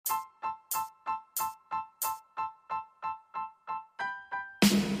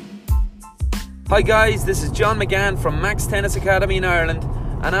Hi guys, this is John McGann from Max Tennis Academy in Ireland,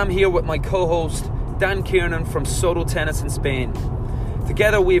 and I'm here with my co-host Dan Kiernan from Soto Tennis in Spain.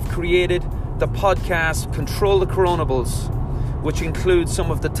 Together we've created the podcast Control the Coronables, which includes some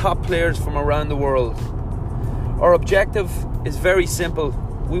of the top players from around the world. Our objective is very simple.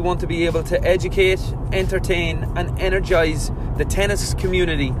 We want to be able to educate, entertain and energise the tennis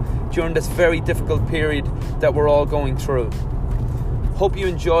community during this very difficult period that we're all going through. Hope you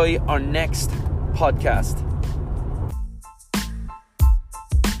enjoy our next podcast.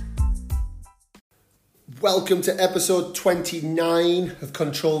 Welcome to episode 29 of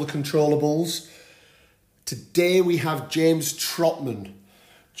Control the Controllables. Today we have James Trotman.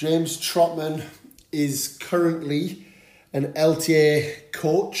 James Trotman is currently an LTA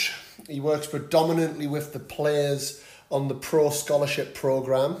coach. He works predominantly with the players on the Pro Scholarship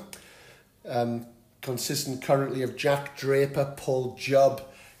Programme, consisting currently of Jack Draper, Paul Jubb,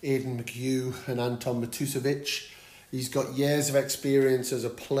 Aidan McHugh and Anton Matusevic. He's got years of experience as a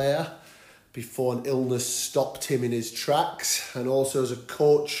player before an illness stopped him in his tracks, and also as a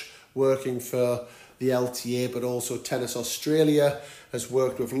coach working for the LTA but also Tennis Australia, has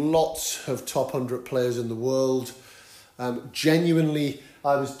worked with lots of top 100 players in the world. Genuinely,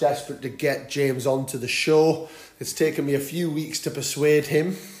 I was desperate to get James onto the show. It's taken me a few weeks to persuade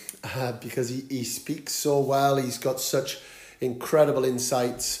him because he speaks so well. He's got such incredible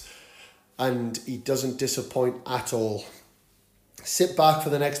insights and he doesn't disappoint at all. Sit back for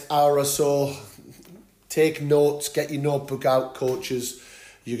the next hour or so, take notes, get your notebook out, coaches.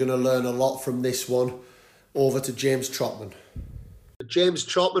 You're going to learn a lot from this one. Over to James Trotman. James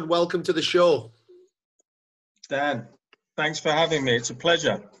Trotman, welcome to the show. Dan, thanks for having me. It's a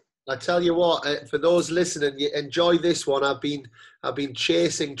pleasure. I tell you what, for those listening, you enjoy this one. I've been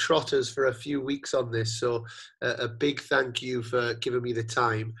chasing trotters for a few weeks on this, so a big thank you for giving me the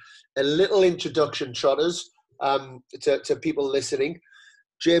time. A little introduction, trotters, to people listening.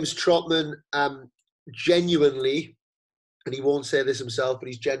 James Trotman, genuinely, and he won't say this himself, but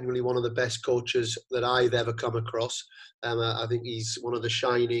he's genuinely one of the best coaches that I've ever come across. I think he's one of the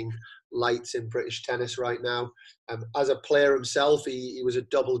shining lights in British tennis right now. As a player himself, he was a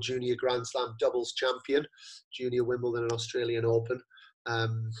double junior Grand Slam doubles champion, junior Wimbledon and Australian Open.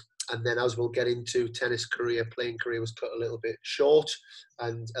 And then, as we'll get into, playing career was cut a little bit short,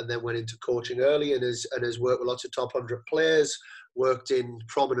 and then went into coaching early and has worked with lots of top 100 players, worked in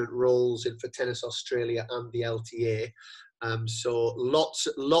prominent roles for Tennis Australia and the LTA. So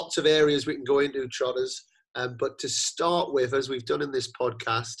lots of areas we can go into, trotters. But to start with, as we've done in this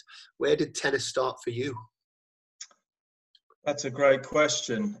podcast, where did tennis start for you? That's a great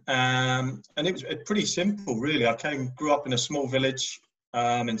question. And it was pretty simple, really. I grew up in a small village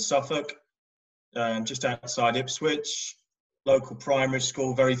in Suffolk, just outside Ipswich. Local primary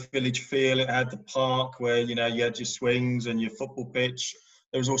school, very village feel. It had the park where, you had your swings and your football pitch.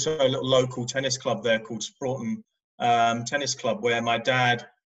 There was also a little local tennis club there called Trotman Tennis Club, where my dad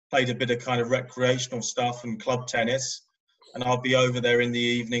played a bit of kind of recreational stuff and club tennis. And I'll be over there in the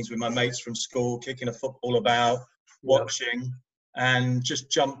evenings with my mates from school, kicking a football about, watching, and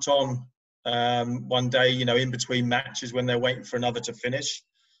just jumped on one day, in between matches when they're waiting for another to finish.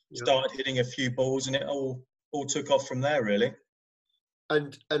 Started hitting a few balls and it all took off from there, really.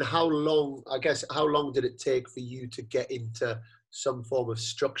 And how long did it take for you to get into some form of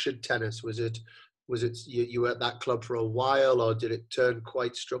structured tennis? Was it you were at that club for a while, or did it turn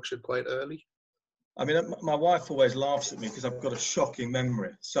quite structured quite early? I mean, my wife always laughs at me because I've got a shocking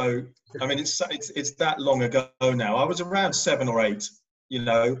memory. So, I mean, it's that long ago now. I was around 7 or 8, and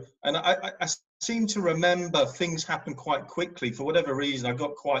I seem to remember things happened quite quickly. For whatever reason, I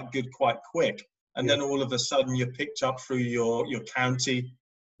got quite good quite quick. And then all of a sudden you're picked up through your county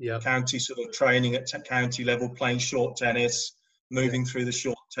sort of training at county level, playing short tennis, moving through the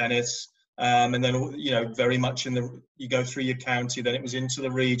short tennis. And then, very much you go through your county, then it was into the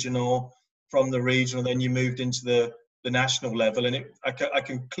regional, from the regional, then you moved into the national level. And I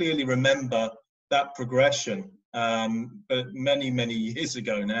can clearly remember that progression, but many, many years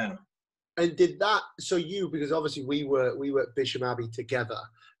ago now. And did that, because obviously we were at Bisham Abbey together,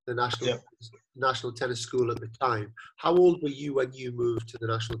 the National Tennis School at the time. How old were you when you moved to the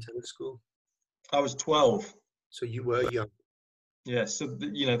National Tennis School? I was 12. So you were young. Yeah, so,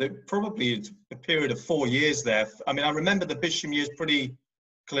 there probably a period of 4 years there. I mean, I remember the Bisham years pretty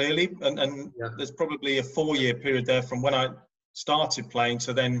clearly, and there's probably a 4-year period there from when I started playing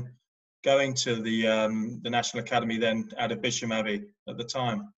to then going to the National Academy then out of Bisham Abbey at the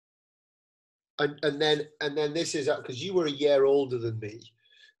time. And then this is because you were a year older than me,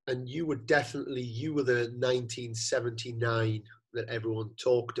 and you were the 1979 that everyone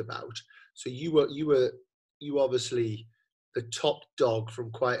talked about. So you obviously the top dog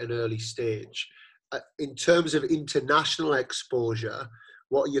from quite an early stage. In terms of international exposure,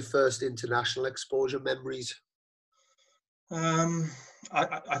 what are your first international exposure memories? I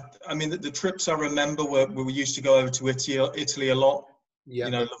mean, the trips I remember were we used to go over to Italy a lot. Yeah,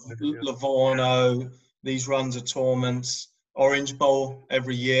 You know, Livorno, these runs of tournaments, Orange Bowl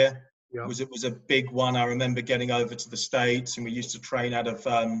every year was a big one. I remember getting over to the States, and we used to train out of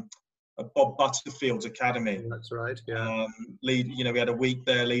Bob Butterfield's academy. That's right. Yeah. We had a week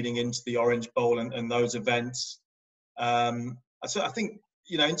there leading into the Orange Bowl and those events. So I think,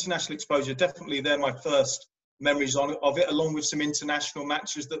 international exposure, definitely they're my first memories of it, along with some international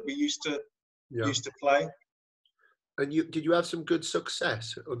matches that we used to play. And did you have some good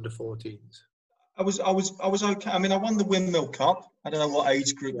success under 14s? I was okay. I mean, I won the Windmill Cup. I don't know what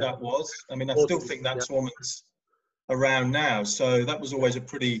age group that was. I mean, I still think that tournament's around now. So that was always a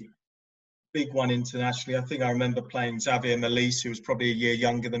pretty big one internationally. I think I remember playing Xavier Melisse, who was probably a year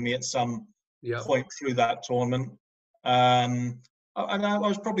younger than me at some point through that tournament. And I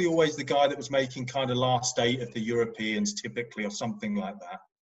was probably always the guy that was making kind of last 8 of the Europeans typically, or something like that.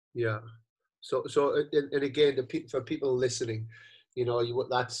 Yeah. So and again, for people listening, he's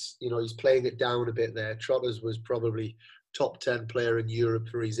playing it down a bit there. Trotters was probably top 10 player in Europe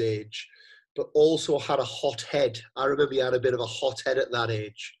for his age, but also had a hot head. I remember he had a bit of a hot head at that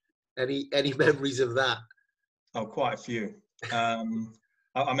age. Any memories of that? Oh, quite a few.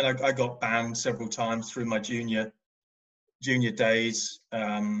 I got banned several times through my junior days.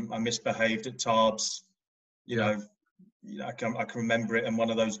 I misbehaved at Tarbes. I can remember it in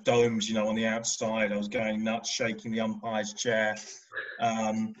one of those domes, on the outside. I was going nuts, shaking the umpire's chair.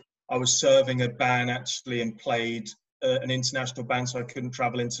 I was serving a ban actually and played an international ban, so I couldn't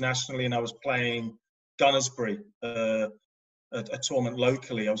travel internationally. And I was playing Gunnersbury, a tournament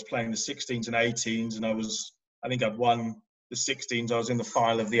locally. I was playing the 16s and 18s, and I think I'd won the 16s. I was in the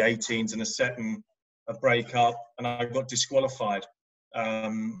final of the 18s in a set and a break up, and I got disqualified. So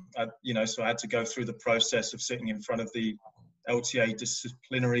I had to go through the process of sitting in front of the LTA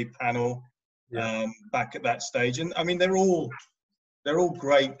disciplinary panel back at that stage. And I mean, they're all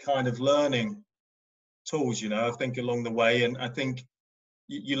great kind of learning tools, I think, along the way. And I think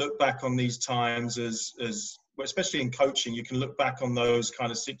you look back on these times as especially in coaching, you can look back on those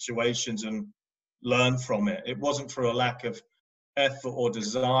kind of situations and learn from it. It wasn't for a lack of effort or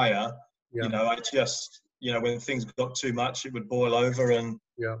desire. I just, when things got too much, it would boil over, and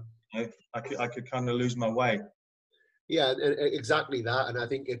I could kind of lose my way. Yeah, exactly that. And I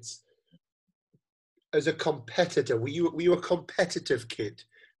think it's, as a competitor, were you a competitive kid?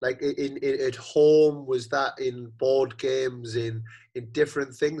 Like at home, was that in board games, in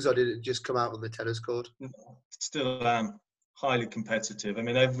different things, or did it just come out on the tennis court? Still am highly competitive. I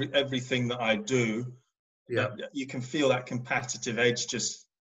mean, everything that I do, you can feel that competitive edge just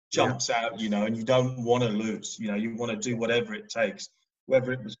jumps out, and you don't want to lose. You want to do whatever it takes,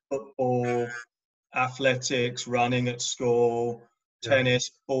 whether it was football, athletics, running at school,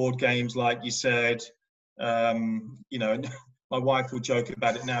 tennis, board games, like you said. My wife will joke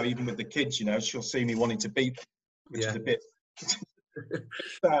about it now, even with the kids. She'll see me wanting to beat them, which is a bit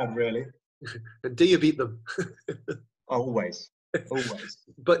sad, really. And do you beat them? Always.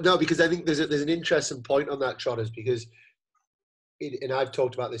 But no, because I think there's an interesting point on that, Trotters, because and I've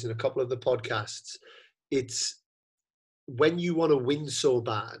talked about this in a couple of the podcasts, it's when you want to win so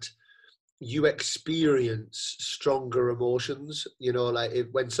bad, you experience stronger emotions, like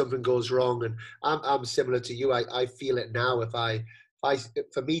when something goes wrong. And I'm similar to you. I feel it now.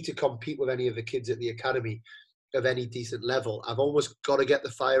 For me to compete with any of the kids at the academy of any decent level, I've almost got to get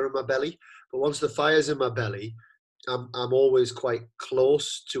the fire in my belly. But once the fire's in my belly, I'm always quite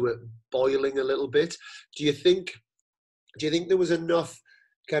close to it boiling a little bit. Do you think there was enough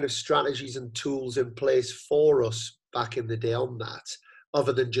kind of strategies and tools in place for us back in the day on that,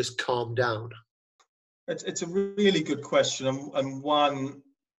 other than just calm down? It's a really good question, and one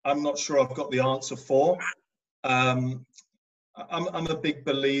I'm not sure I've got the answer for. I'm a big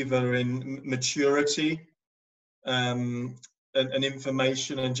believer in maturity and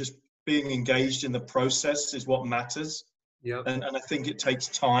information, and just being engaged in the process is what matters. Yeah. And I think it takes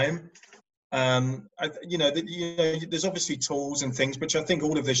time. There's obviously tools and things, which I think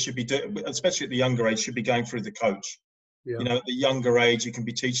all of this should be doing, especially at the younger age, should be going through the coach. Yeah. At the younger age, you can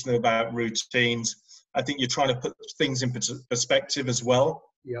be teaching them about routines. I think you're trying to put things in perspective as well,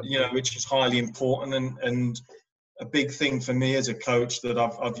 which is highly important. And a big thing for me as a coach that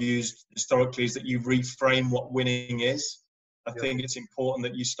I've used historically is that you reframe what winning is. I think it's important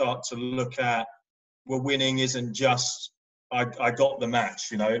that you start to look at, well, winning isn't just I got the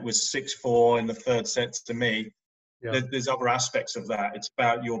match. You know, it was 6-4 in the third set to me. Yeah. There's other aspects of that. It's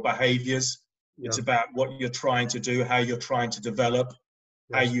about your behaviours. Yeah. It's about what you're trying to do, how you're trying to develop,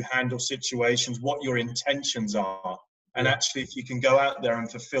 how you handle situations, what your intentions are. And actually, if you can go out there and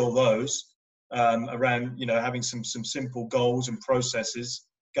fulfill those around, you know, having some simple goals and processes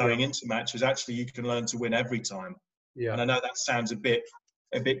going into matches, actually you can learn to win every time. And I know that sounds a bit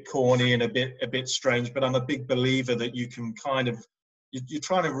corny and a bit strange, but I'm a big believer that you can kind of, you're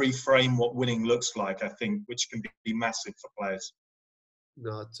trying to reframe what winning looks like, I think, which can be massive for players.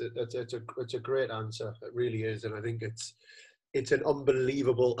 No, it's a great answer. It really is, and I think it's an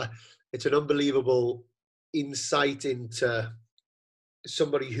unbelievable insight into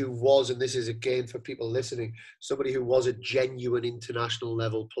somebody who was, and this is again for people listening, somebody who was a genuine international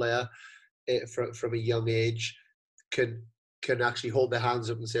level player from a young age can actually hold their hands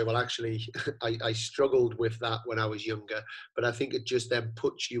up and say, well, actually, I struggled with that when I was younger, but I think it just then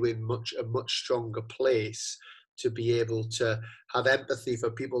puts you in a much stronger place to be able to have empathy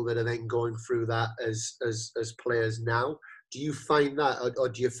for people that are then going through that as players now. Do you find that, or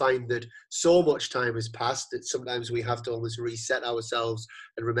do you find that so much time has passed that sometimes we have to almost reset ourselves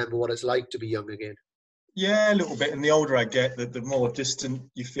and remember what it's like to be young again? Yeah, a little bit. And the older I get, the more distant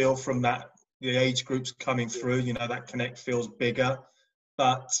you feel from that, the age groups coming through, you know, that connect feels bigger.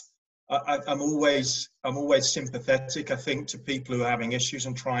 But I'm always sympathetic, I think, to people who are having issues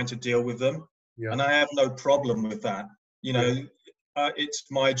and trying to deal with them. Yeah. And I have no problem with that. You know, it's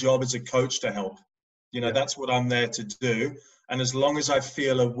my job as a coach to help. You know, that's what I'm there to do. And as long as I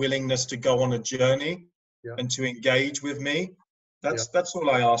feel a willingness to go on a journey and to engage with me, that's all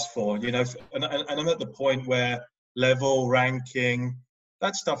I ask for, you know. And I'm at the point where level, ranking,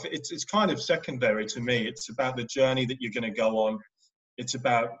 that stuff, it's kind of secondary to me. It's about the journey that you're going to go on. It's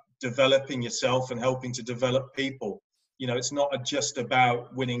about developing yourself and helping to develop people. You know, it's not just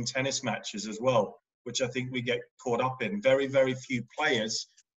about winning tennis matches as well, which I think we get caught up in. Very, very few players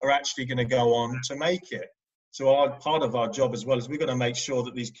are actually going to go on to make it. So part of our job as well is we're going to make sure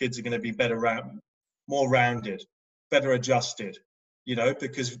that these kids are going to be more rounded, better adjusted, you know,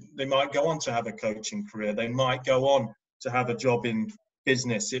 because they might go on to have a coaching career. They might go on to have a job in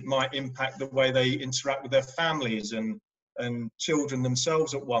business. It might impact the way they interact with their families and children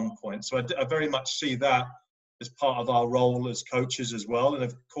themselves at one point. So I very much see that as part of our role as coaches as well. And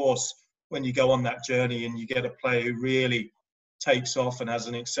of course, when you go on that journey and you get a player who really takes off and has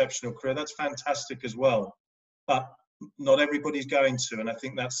an exceptional career, that's fantastic as well. But not everybody's going to, and I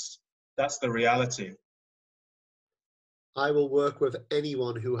think that's the reality. I will work with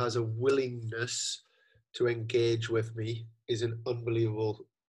anyone who has a willingness to engage with me is an unbelievable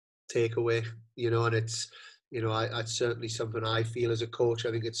takeaway, you know, and it's, you know, it's certainly something I feel as a coach.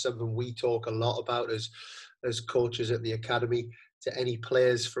 I think it's something we talk a lot about as coaches at the academy, to any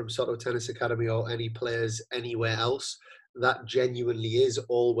players from Soto Tennis Academy or any players anywhere else. That genuinely is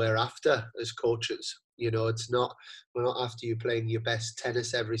all we're after as coaches. You know, we're not after you playing your best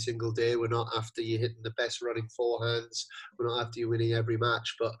tennis every single day. We're not after you hitting the best running forehands. We're not after you winning every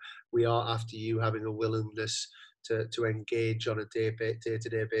match, but we are after you having a willingness to engage on a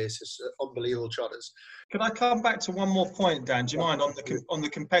day-to-day basis. Unbelievable trotters. Can I come back to one more point, Dan? Do you mind on the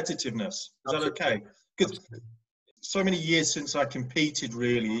competitiveness? Is that okay? Because so many years since I competed,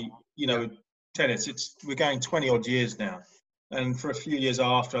 really, you know, tennis. We're going 20 odd years now, and for a few years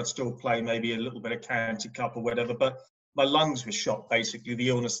after, I'd still play maybe a little bit of county cup or whatever. But my lungs were shot, basically, the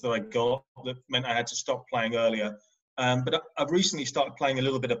illness that I got that meant I had to stop playing earlier. But I've recently started playing a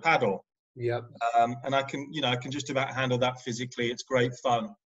little bit of paddle. Yeah. And I can just about handle that physically. It's great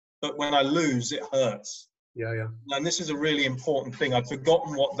fun. But when I lose, it hurts. Yeah. And this is a really important thing. I'd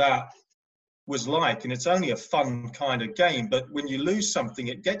forgotten what that was like. And it's only a fun kind of game. But when you lose something,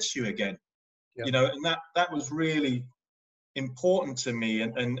 it gets you again. Yeah. You know, and that was really important to me.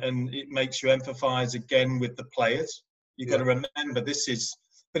 And it makes you empathize again with the players. You've got to remember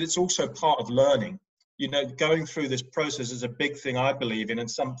but it's also part of learning. You know, going through this process is a big thing I believe in, and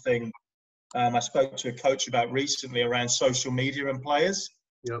something I spoke to a coach about recently around social media and players.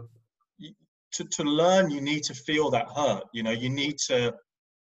 Yep. To learn, you need to feel that hurt. You know, you need to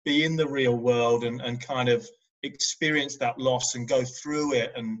be in the real world and kind of experience that loss and go through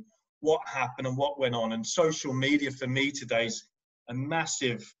it and what happened and what went on. And social media for me today is a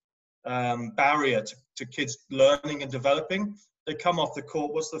massive barrier to kids learning and developing. They come off the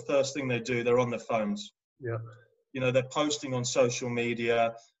court. What's the first thing they do? They're on their phones. Yeah. You know, they're posting on social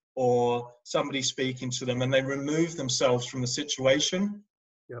media, or somebody speaking to them, and they remove themselves from the situation.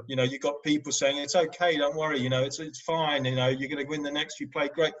 Yep. You know, you've got people saying, it's okay, don't worry, you know, it's fine, you know, you're going to win the next, you play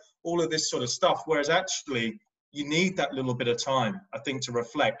great, all of this sort of stuff. Whereas actually, you need that little bit of time, I think, to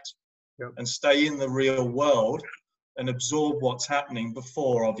reflect Yep. and stay in the real world and absorb what's happening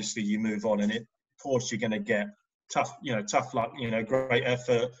before, obviously, you move on. And of course, you're going to get tough luck, great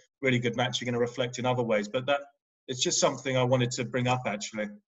effort, really good match. You're going to reflect in other ways. But it's just something I wanted to bring up, actually.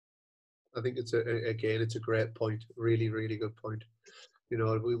 I think it's a great point. Really, really good point.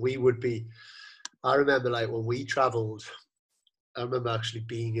 We would be. I remember like when we travelled. I remember actually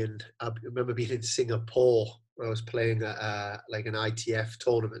being in Singapore where I was playing like an ITF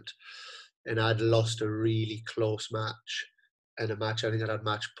tournament, and I'd lost a really close match, and a match I think I had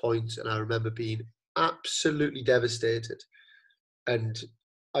match points, and I remember being absolutely devastated, and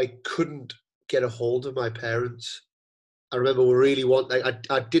I couldn't get a hold of my parents. I remember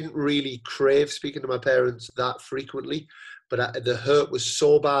I didn't really crave speaking to my parents that frequently, but the hurt was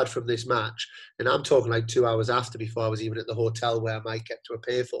so bad from this match. And I'm talking like 2 hours after, before I was even at the hotel where I might get to a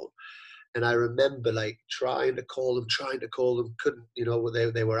payphone. And I remember like trying to call them, couldn't,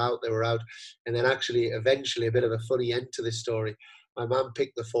 they were out. And then actually, eventually, a bit of a funny end to this story. My mum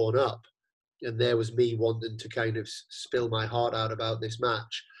picked the phone up, and there was me wanting to kind of spill my heart out about this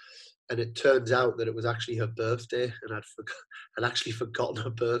match. And it turns out that it was actually her birthday, and I'd actually forgotten her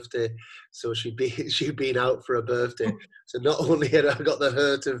birthday. So she'd been out for her birthday. So not only had I got the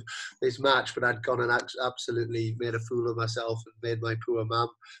hurt of this match, but I'd gone and absolutely made a fool of myself and made my poor mum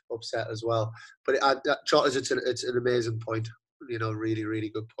upset as well. But Trotters, it's an amazing point. Really, really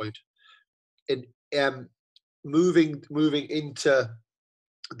good point. And moving into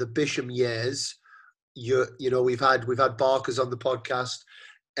the Bisham years, we've had Barkers on the podcast.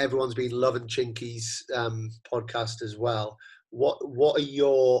 Everyone's been loving Chinky's podcast as well. What are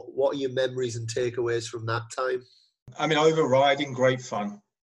your memories and takeaways from that time? I mean, overriding, great fun.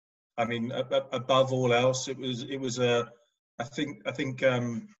 I mean, above all else, it was I think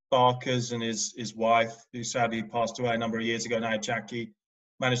Barkers and his wife, who sadly passed away a number of years ago now, Jackie,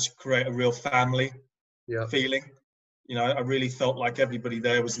 managed to create a real family feeling. I really felt like everybody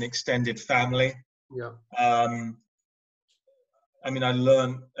there was an extended family. Yeah. I mean, I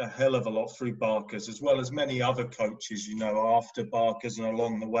learned a hell of a lot through Barkers, as well as many other coaches, after Barkers and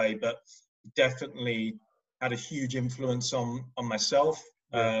along the way, but definitely had a huge influence on myself.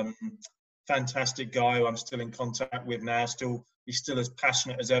 Yeah. Fantastic guy who I'm still in contact with now. He's still as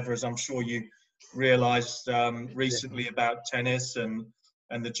passionate as ever, as I'm sure you realised recently about tennis and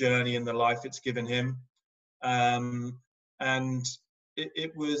the journey and the life it's given him. And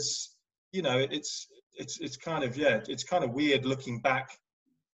it was, it's kind of weird looking back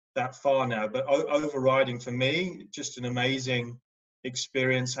that far now, but overriding for me, just an amazing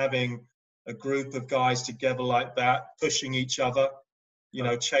experience, having a group of guys together like that, pushing each other,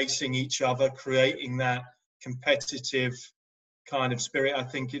 chasing each other, creating that competitive kind of spirit. I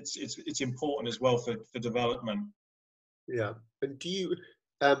think it's important as well for development. Yeah. And do you,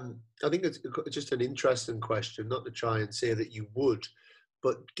 I think it's just an interesting question, not to try and say that you would,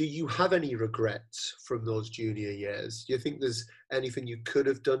 but do you have any regrets from those junior years? Do you think there's anything you could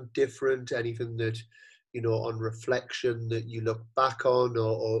have done different? Anything that, on reflection that you look back on,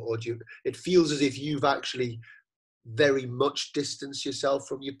 or do you? It feels as if you've actually very much distanced yourself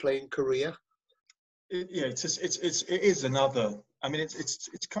from your playing career. It is another. I mean, it's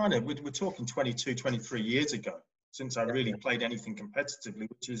kind of, we're talking 22, 23 years ago since I really played anything competitively,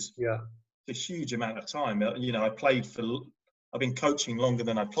 which is a huge amount of time. I've been coaching longer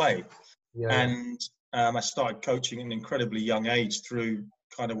than I played. And I started coaching at an incredibly young age through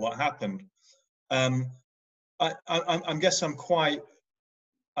kind of what happened. I guess I'm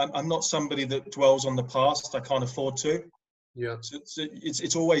not somebody that dwells on the past. I can't afford to. Yeah. So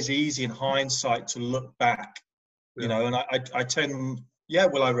it's always easy in hindsight to look back, and I tend,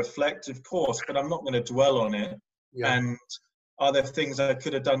 will I reflect? Of course, but I'm not going to dwell on it. Yeah. And are there things I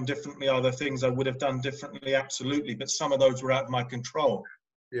could have done differently? Are there things I would have done differently? Absolutely. But some of those were out of my control.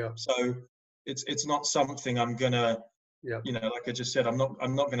 Yeah. So it's not something I'm gonna, like I just said, I'm not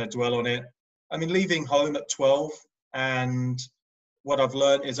going to dwell on it. I mean, leaving home at 12, and what I've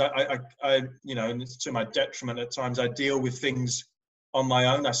learned is I and it's to my detriment at times, I deal with things on my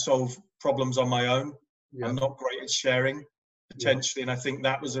own. I solve problems on my own. Yeah. I'm not great at sharing potentially. And I think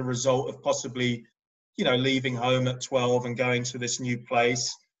that was a result of possibly, leaving home at 12 and going to this new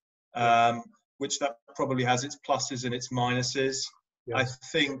place, which that probably has its pluses and its minuses. Yeah. I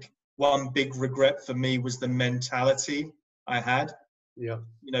think one big regret for me was the mentality I had. Yeah.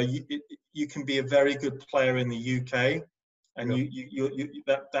 You can be a very good player in the UK, and you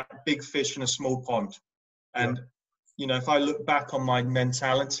that big fish in a small pond. And if I look back on my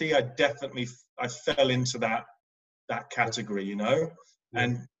mentality, I fell into that category,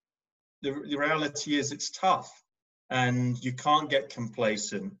 and the reality is it's tough, and you can't get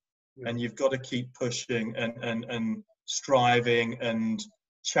complacent, and you've got to keep pushing and striving and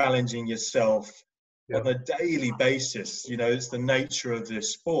challenging yourself on a daily basis. You know, it's the nature of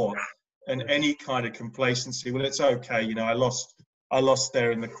this sport, and any kind of complacency, well, it's okay. You know, I lost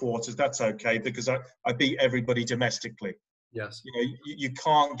there in the quarters. That's okay, because I beat everybody domestically. Yes. You know, you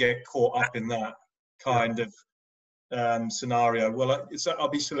can't get caught up in that kind of scenario. Well, I'll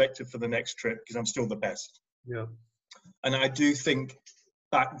be selected for the next trip because I'm still the best. Yeah. And I do think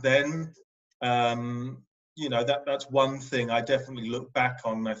back then, you know, that's one thing I definitely look back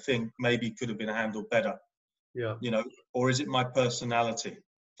on and I think maybe could have been handled better. Yeah. You know, or is it my personality?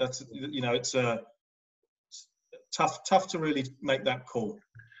 That's, you know, it's tough to really make that call.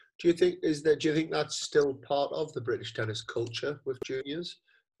 Do you think that's still part of the British tennis culture with juniors,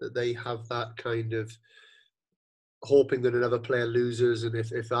 that they have that kind of hoping that another player loses, and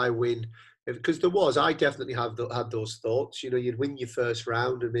if I win, because I definitely had those thoughts. You know, you'd win your first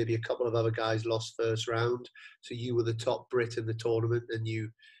round and maybe a couple of other guys lost first round, so you were the top Brit in the tournament, and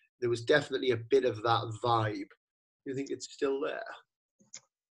there was definitely a bit of that vibe. Do you think it's still there?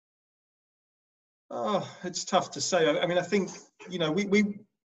 Oh, it's tough to say. I mean, I think, you know,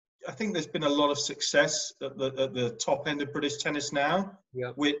 I think there's been a lot of success at the top end of British tennis now,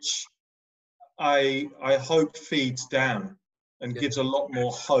 which I hope feeds down and gives a lot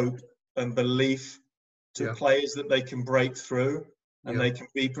more hope and belief to players that they can break through and they can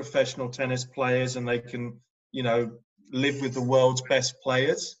be professional tennis players and they can, you know, live with the world's best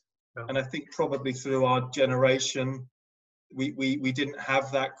players. And I think probably through our generation, we didn't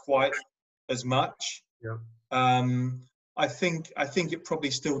have that quite as much. I think it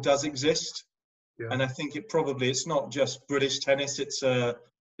probably still does exist, and I think it's not just British tennis. It's a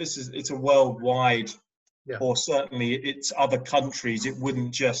worldwide, or certainly it's other countries. It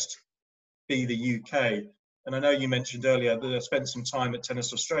wouldn't just be the UK. And I know you mentioned earlier that I spent some time at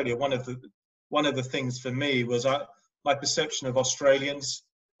Tennis Australia. One of the things for me was my perception of Australians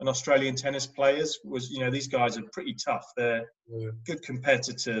and Australian tennis players was, you know, these guys are pretty tough. They're good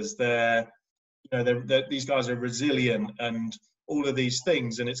competitors. These guys are resilient and all of these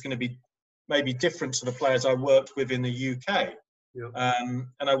things, and it's going to be maybe different to the players I worked with in the UK. And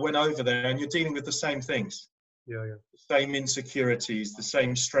I went over there, and you're dealing with the same things. The same insecurities, the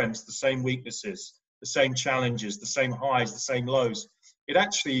same strengths, the same weaknesses, the same challenges, the same highs, the same lows. It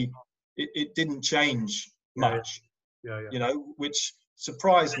actually, it didn't change much, you know, which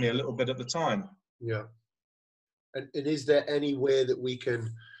surprised me a little bit at the time. And is there any way that we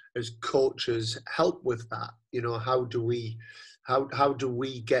can, as coaches, help with that? You know, how do we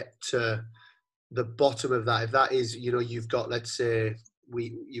get to the bottom of that? If that is, you know, you've got, let's say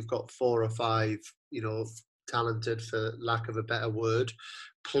you've got 4 or 5, you know, talented, for lack of a better word,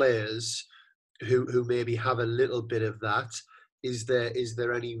 players who maybe have a little bit of that. Is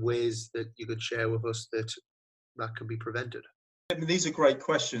there any ways that you could share with us that can be prevented? I mean, these are great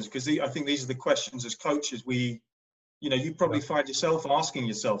questions, because I think these are the questions as coaches you know, you probably find yourself asking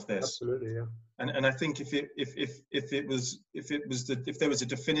yourself this. Absolutely, yeah. And I think if there was a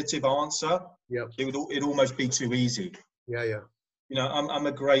definitive answer, it'd almost be too easy. You know, I'm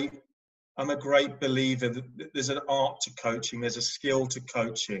a great believer that there's an art to coaching, there's a skill to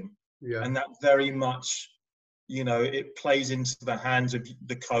coaching, and that very much, you know, it plays into the hands of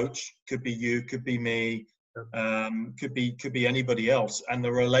the coach. Could be you, could be me, could be anybody else, and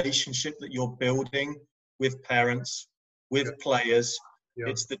the relationship that you're building with parents, with players.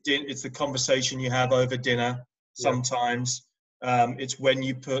 It's the conversation you have over dinner sometimes. It's when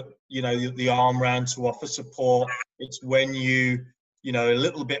you put, you know, the arm round to offer support. It's when you know, a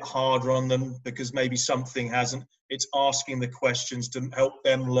little bit harder on them because maybe something hasn't. It's asking the questions to help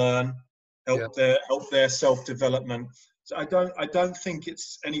them learn, help their self-development. So I don't think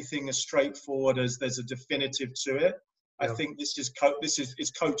it's anything as straightforward as there's a definitive to it. I think this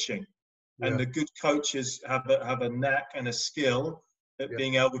is coaching. And the good coaches have a knack and a skill at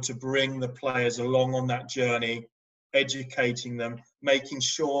being able to bring the players along on that journey, educating them, making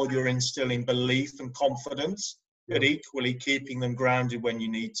sure you're instilling belief and confidence, but equally keeping them grounded when you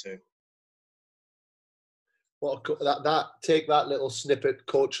need to. Well, take that little snippet,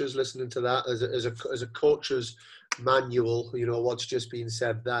 coaches listening to that as a coach's manual. You know what's just been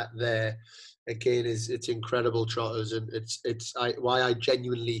said. That there again it's incredible, Trotters, and it's why I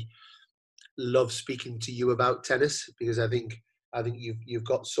genuinely love speaking to you about tennis, because I think you've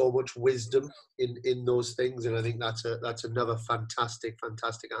got so much wisdom in those things, and I think that's another fantastic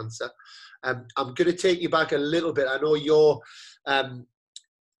answer. I'm going to take you back a little bit. I know your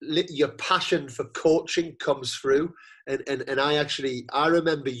passion for coaching comes through, And I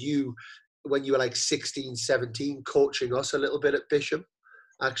remember you when you were like 16, 17, coaching us a little bit at Bisham.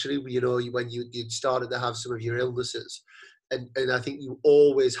 Actually, you know, when you'd started to have some of your illnesses. And I think you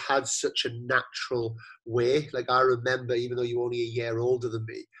always had such a natural way. Like I remember, even though you were only a year older than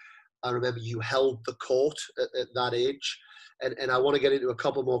me, I remember you held the court at that age. And I want to get into a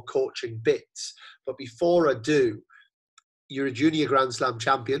couple more coaching bits. But before I do, you're a junior Grand Slam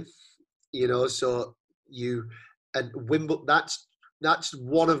champion, you know, so and Wimbledon, that's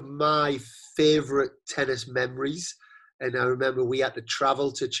one of my favorite tennis memories. And I remember we had to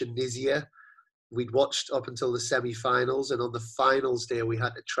travel to Tunisia. We'd watched up until the semi-finals, and on the finals day, we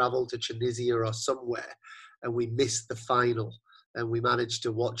had to travel to Tunisia or somewhere, and we missed the final, and we managed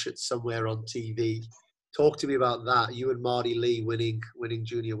to watch it somewhere on TV. Talk to me about that. You and Marty Lee winning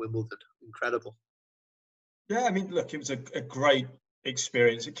Junior Wimbledon. Incredible. Yeah, I mean, look, it was a great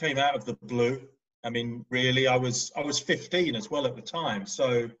experience. It came out of the blue. I mean, really, I was 15 as well at the time.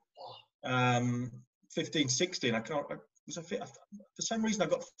 So 15, 16, for some reason I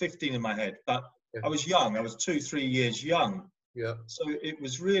got 15 in my head, but I was young. I was 2-3 years young. Yeah. So it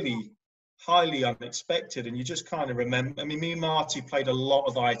was really highly unexpected. And you just kind of remember, I mean, me and Marty played a lot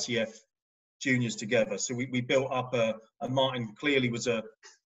of ITF juniors together. So we built up Martin clearly was a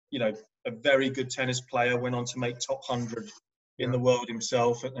very good tennis player, went on to make top 100 in the world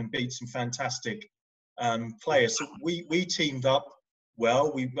himself and beat some fantastic players. So we teamed up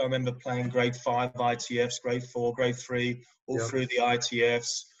well. I remember playing grade 5 ITFs, grade 4, grade 3, all through the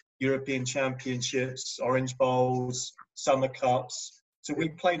ITFs, European Championships, Orange Bowls, Summer Cups. So we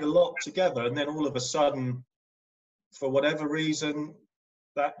played a lot together. And then all of a sudden, for whatever reason,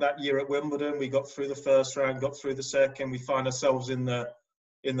 that year at Wimbledon, we got through the first round, got through the second. We find ourselves in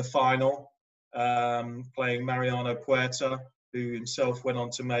the final, playing Mariano Puerta, who himself went on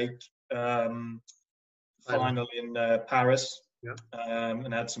to make final in Paris,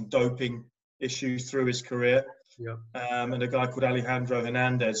 and had some doping issues through his career. And a guy called Alejandro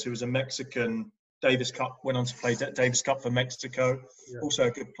Hernandez, who was a Mexican Davis Cup, went on to play Davis Cup for Mexico, also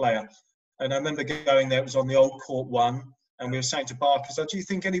a good player. And I remember going there, it was on the old court 1, and we were saying to Barkers, do you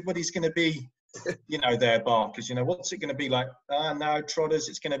think anybody's going to be there, Barkers, what's it going to be like? No, Trotters,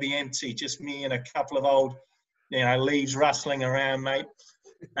 it's going to be empty, just me and a couple of old, leaves rustling around, mate.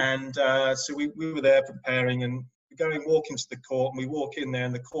 And so we were there preparing and walking to the court, and we walk in there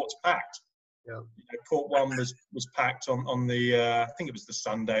and the court's packed. Court 1 was packed on the, I think it was the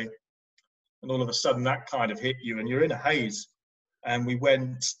Sunday. And all of a sudden that kind of hit you and you're in a haze. And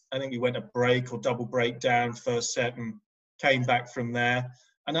I think we went a break or double break down first set and came back from there.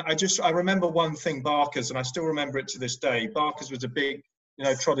 And I remember one thing, Barkers, and I still remember it to this day. Barkers was a big,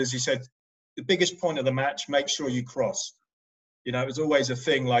 Trotters, he said, the biggest point of the match, make sure you cross. It was always a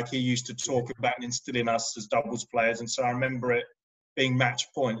thing like he used to talk about and instill in us as doubles players. And so I remember it being match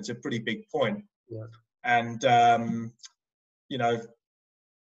point. It's a pretty big point. And,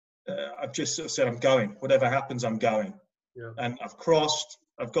 I've just sort of said, I'm going. Whatever happens, I'm going. And I've crossed.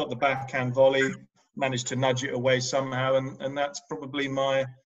 I've got the backhand volley, managed to nudge it away somehow. And that's probably the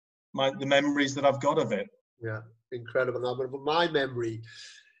memories that I've got of it. Yeah, incredible. But my memory,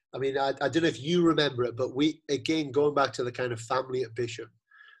 I mean, I don't know if you remember it, but again, going back to the kind of family at Bisham,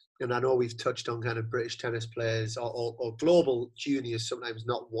 and I know we've touched on kind of British tennis players or global juniors sometimes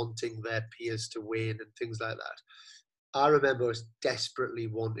not wanting their peers to win and things like that. I remember us desperately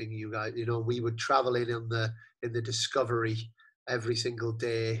wanting you guys. We would travel in the Discovery every single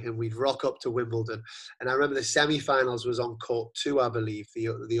day, and we'd rock up to Wimbledon. And I remember the semi-finals was on court 2, I believe,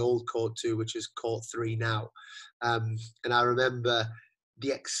 the old court 2, which is court 3 now. And I remember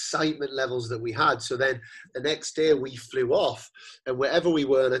the excitement levels that we had. So then the next day we flew off, and wherever we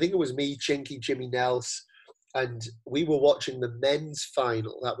were, and I think it was me, Chinky, Jimmy Nels, and we were watching the men's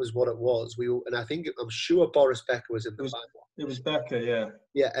final. That was what it was. I'm sure Boris Becker was in the final. It was Becker, yeah.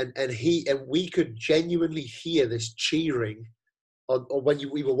 Yeah, and we could genuinely hear this cheering when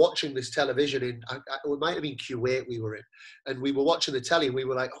we were watching this television it might have been Kuwait we were in, and we were watching the telly, and we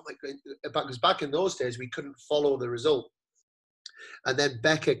were like, oh my God, because back in those days we couldn't follow the result. And then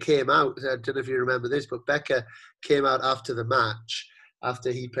Becker came out. I don't know if you remember this, but Becker came out after the match,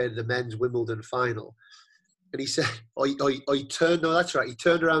 after he played the men's Wimbledon final. And he said, he turned around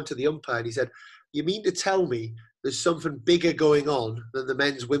to the umpire and he said, you mean to tell me there's something bigger going on than the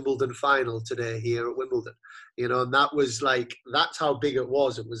men's Wimbledon final today here at Wimbledon? And that was like, that's how big it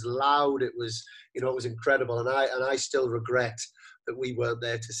was. It was loud. It was, it was incredible. And I still regret that we weren't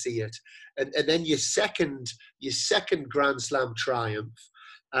there to see it. And then your second Grand Slam triumph,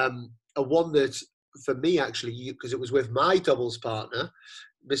 a one that for me actually, because it was with my doubles partner,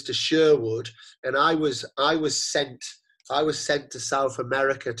 Mr. Sherwood, and I was sent to South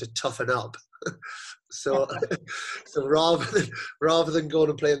America to toughen up. So rather than going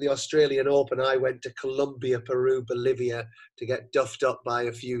and playing the Australian Open, I went to Colombia, Peru, Bolivia to get duffed up by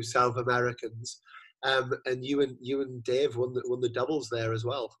a few South Americans. And you and Dave won the doubles there as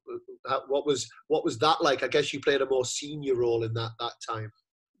well. What was that like? I guess you played a more senior role in that time.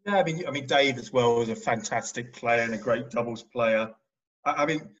 Yeah, I mean, Dave as well was a fantastic player and a great doubles player. I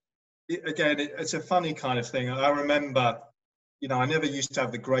mean, it's a funny kind of thing. I remember, I never used to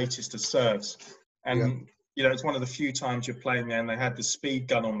have the greatest of serves, and it's one of the few times you're playing there, and they had the speed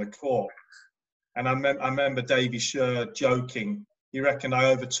gun on the court. And I remember Davey Sher joking. He reckoned I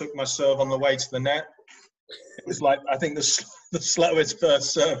overtook my serve on the way to the net. It was like, I think the slowest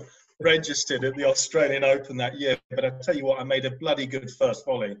first serve registered at the Australian Open that year. But I tell you what, I made a bloody good first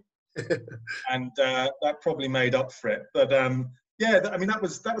volley, and that probably made up for it. But I mean, that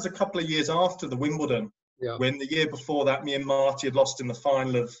was a couple of years after the Wimbledon. Yeah. When the year before that, me and Marty had lost in the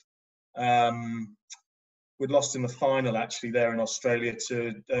final of. We'd lost in the final actually there in Australia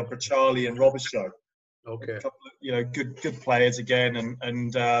to Bracciali and Robichaud. Okay. A couple of, good players again,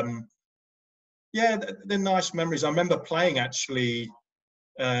 and they're nice memories. I remember playing actually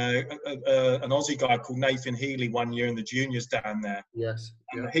an Aussie guy called Nathan Healy one year in the juniors down there. Yes.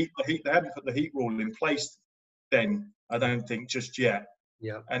 And the heat, they hadn't put the heat rule in place then, I don't think, just yet.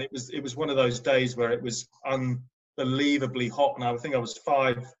 Yeah. And it was one of those days where it was unbelievably hot, and I think I was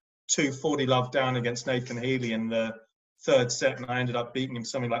 5-2 40 love down against Nathan Healy in the third set, and I ended up beating him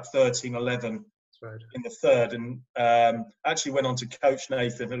something like 13-11. Right. In the third, and actually went on to coach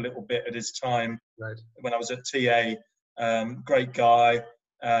Nathan a little bit at his time when I was at TA. Great guy.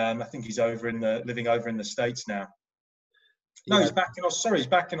 I think he's living over in the States now. No, he's back in Australia.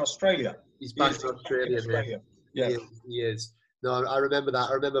 He's back in Australia. Yeah, he is. No, I remember that.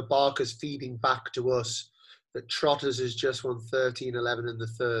 I remember Barker's feeding back to us that Trotters has just won 13-11 in the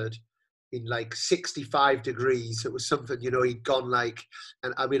third. In like 65 degrees. It was something, he'd gone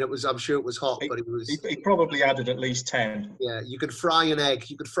and I mean, I'm sure it was hot, but it was. He probably added at least 10. Yeah, you could fry an egg.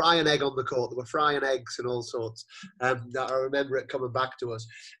 You could fry an egg on the court. There were frying eggs and all sorts. I remember it coming back to us.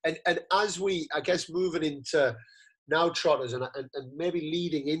 And as we, I guess, moving into now Trotters and maybe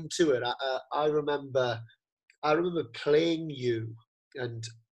leading into it, I remember playing you and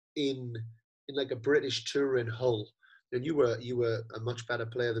in like a British tour in Hull. And you were a much better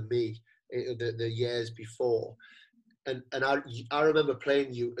player than me. The years before, and I remember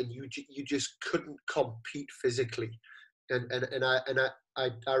playing you, and you just couldn't compete physically, and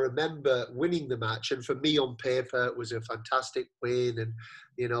I remember winning the match, and for me on paper it was a fantastic win,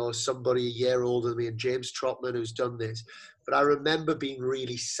 and somebody a year older than me, and James Trotman who's done this, but I remember being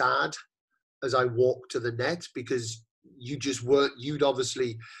really sad as I walked to the net because you just weren't. You'd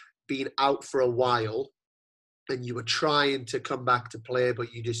obviously been out for a while. And you were trying to come back to play,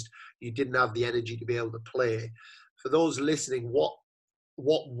 but you didn't have the energy to be able to play. For those listening, what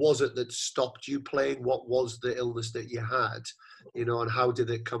was it that stopped you playing? What was the illness that you had, and how did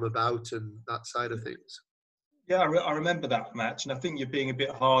it come about and that side of things? Yeah, I remember that match, and I think you're being a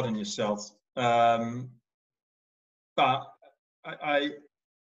bit hard on yourself. But I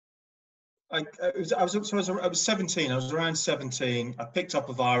was 17. I was around 17. I picked up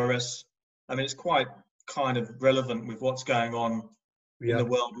a virus. I mean, it's quite kind of relevant with what's going on in the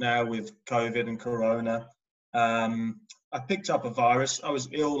world now with COVID and Corona. I picked up a virus. I was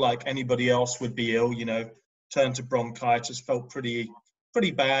ill like anybody else would be ill, turned to bronchitis, felt pretty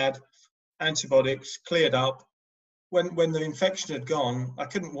bad. Antibiotics, cleared up. When the infection had gone, I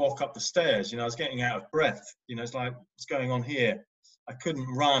couldn't walk up the stairs. I was getting out of breath. It's like, what's going on here? I couldn't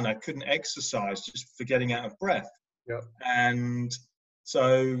run. I couldn't exercise just for getting out of breath. Yeah. And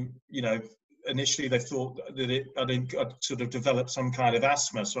so, initially they thought that I'd sort of developed some kind of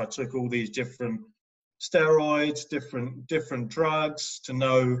asthma. So I took all these different steroids, different drugs to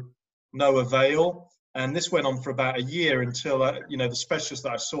no avail. And this went on for about a year until, the specialist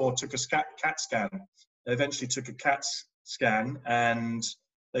that I saw took a CAT scan. They eventually took a CAT scan and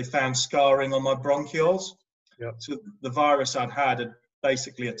they found scarring on my bronchioles. Yep. So the virus I'd had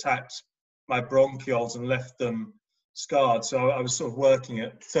basically attacked my bronchioles and left them scarred. So I was sort of working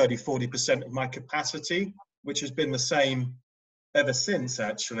at 30-40% of my capacity, which has been the same ever since,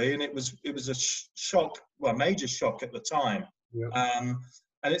 actually. And it was a shock, well, a major shock at the time. Yeah.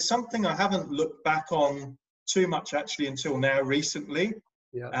 And it's something I haven't looked back on too much actually until now recently.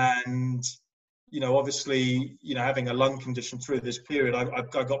 Yeah. And obviously, having a lung condition through this period,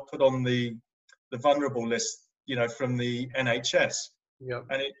 I got put on the vulnerable list, from the NHS. Yeah.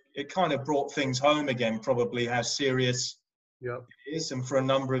 And it kind of brought things home again, probably how serious Yeah. It is, and for a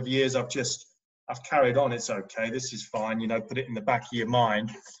number of years I've carried on. It's okay, this is fine, you know, put it in the back of your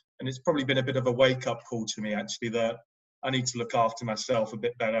mind. And it's probably been a bit of a wake-up call to me, actually, that I need to look after myself a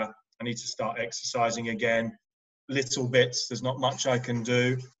bit better. I need to start exercising again, little bits. There's not much I can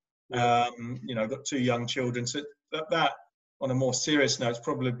do. Yeah. You know, I've got 2 young children. So that on a more serious note, it's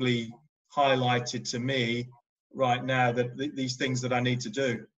probably highlighted to me right now that these things that I need to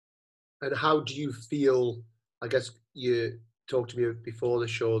do. And how do you feel? I guess you talked to me before the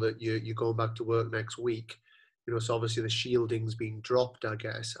show that you're going back to work next week. You know, so obviously the shielding's being dropped, I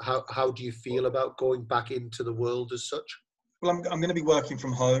guess. How do you feel about going back into the world as such? Well, I'm going to be working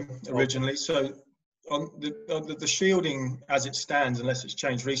from home originally. So on the shielding as it stands, unless it's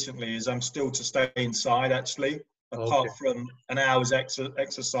changed recently, is I'm still to stay inside, actually, apart from an hour's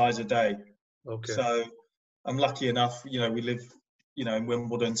exercise a day. Okay. So I'm lucky enough, you know, we live, you know, in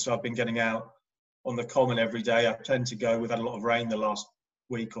Wimbledon, so I've been getting out on the common every day. I tend to go, we've had a lot of rain the last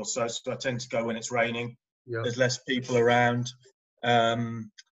week or so, so I tend to go when it's raining. Yeah. There's less people around.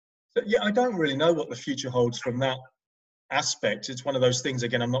 But yeah, I don't really know what the future holds from that aspect. It's one of those things,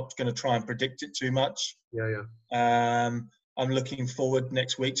 again, I'm not going to try and predict it too much. Yeah. I'm looking forward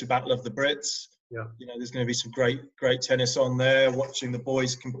next week to Battle of the Brits. Yeah. You know, there's going to be some great tennis on there, watching the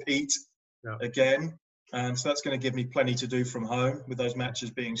boys compete again. And so that's going to give me plenty to do from home with those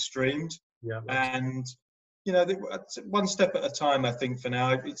matches being streamed. Yeah. And, you know, one step at a time, I think, for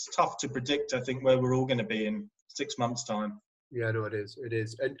now. It's tough to predict, I think, where we're all going to be in 6 months' time. Yeah, no, it is. It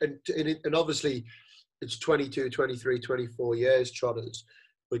is. And obviously it's 22, 23, 24 years, Trotters,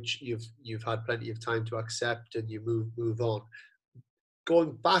 which you've had plenty of time to accept and you move on.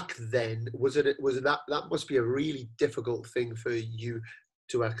 Going back then, was it that must be a really difficult thing for you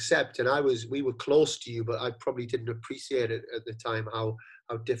to accept? And we were close to you, but I probably didn't appreciate it at the time how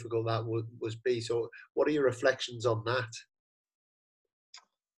difficult that was be. So what are your reflections on that?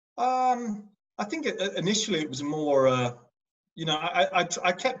 I think initially it was more, you know,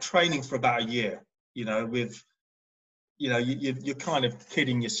 I kept training for about a year, you know, with, you know, you're kind of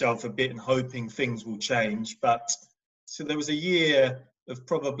kidding yourself a bit and hoping things will change. But so there was a year of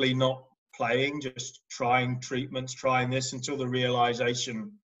probably not playing, just trying treatments, trying this, until the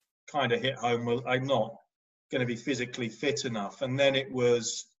realization kind of hit home, well, I'm not going to be physically fit enough. And then it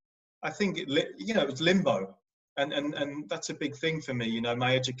was, I think, you know, it was limbo. And that's a big thing for me. You know,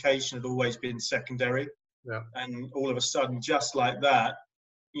 my education had always been secondary. Yeah. And all of a sudden, just like that,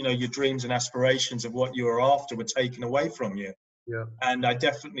 you know, your dreams and aspirations of what you were after were taken away from you. Yeah. And I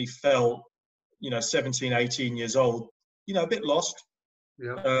definitely felt, you know, 17, 18 years old, you know, a bit lost.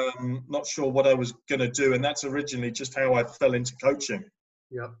 Yeah. Not sure what I was going to do. And that's originally just how I fell into coaching.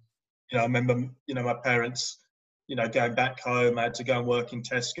 Yeah. You know, I remember, you know, my parents, you know, going back home, I had to go and work in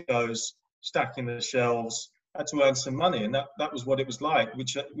Tesco's, stacking the shelves, I had to earn some money. And that was what it was like,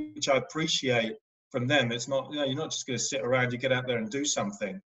 which I appreciate from them. It's not, you know, you're not just going to sit around, you get out there and do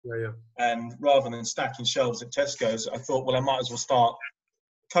something. Yeah. And rather than stacking shelves at Tesco's, I thought, well, I might as well start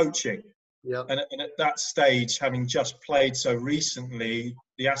coaching. Yeah. And at that stage, having just played so recently,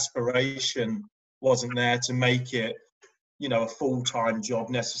 the aspiration wasn't there to make it, you know, a full-time job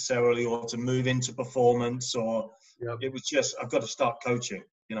necessarily, or to move into performance, or it was just, I've got to start coaching,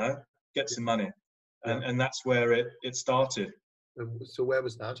 you know, get some money. And that's where it started. So where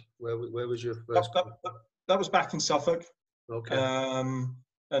was that? Where was your first? That was back in Suffolk. Okay.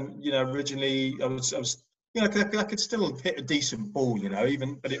 And, you know, originally I was, you know, I could still hit a decent ball, you know,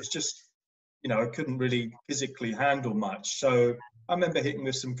 but it was just, you know, I couldn't really physically handle much. So I remember hitting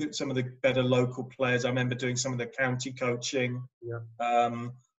with some of the better local players. I remember doing some of the county coaching. Yeah.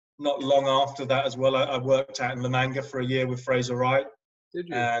 Not long after that as well, I worked out in La Manga for a year with Fraser Wright. Did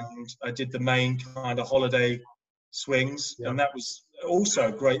you? And I did the main kind of holiday swings. And that was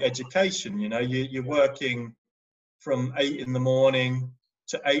also great education. You know, you're working from 8 in the morning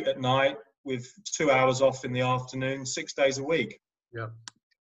to 8 at night with 2 hours off in the afternoon, 6 days a week. Yeah.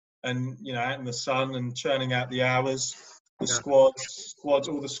 And, you know, out in the sun and churning out the hours, the squads,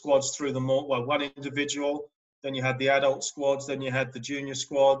 all the squads through the morning, well, one individual, then you had the adult squads, then you had the junior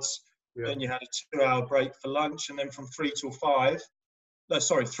squads, then you had a 2-hour break for lunch, and then from 3 till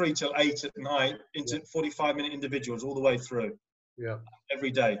 8 at night into 45-minute individuals all the way through. Yeah.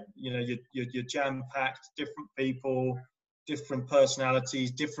 Every day, you know, you're jam-packed, different people, different personalities,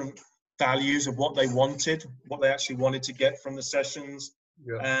 different values of what they wanted, what they actually wanted to get from the sessions.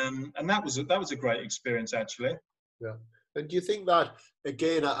 Yeah. And that was a great experience, actually. Yeah. And do you think that,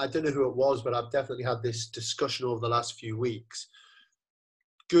 again, I don't know who it was, but I've definitely had this discussion over the last few weeks,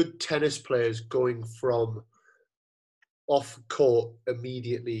 good tennis players going from off court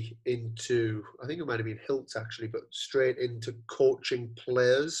immediately into, I think it might have been Hilts actually, but straight into coaching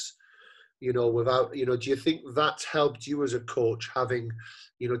players, you know, without, you know, do you think that's helped you as a coach, having,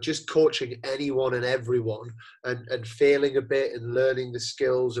 you know, just coaching anyone and everyone, and failing a bit and learning the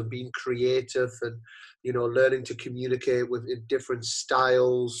skills and being creative and, you know, learning to communicate with in different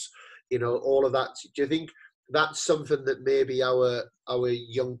styles, you know, all of that? Do you think that's something that maybe our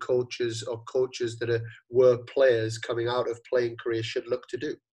young coaches or coaches that were players coming out of playing careers should look to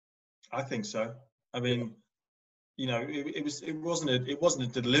do? I think so. I mean, you know, it wasn't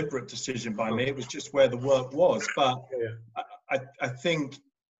a deliberate decision by me. It was just where the work was. But I think,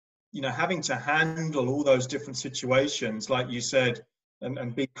 you know, having to handle all those different situations, like you said,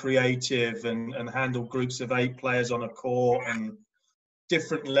 and be creative and handle groups of 8 players on a court and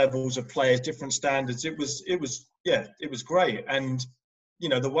different levels of players, different standards. It was great. And, you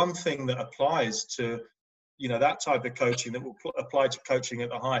know, the one thing that applies to, you know, that type of coaching that will apply to coaching at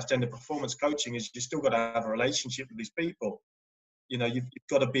the highest end of performance coaching is you still got to have a relationship with these people. You know, you've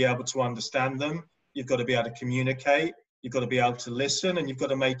got to be able to understand them. You've got to be able to communicate. You've got to be able to listen, and you've got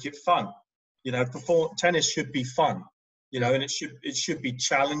to make it fun. You know, tennis should be fun, you know, and it should be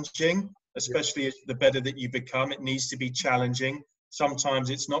challenging, especially the better that you become. It needs to be challenging. Sometimes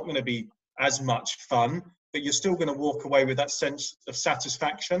it's not going to be as much fun, but you're still going to walk away with that sense of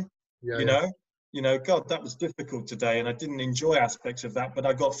satisfaction. You know, God, that was difficult today, and I didn't enjoy aspects of that, but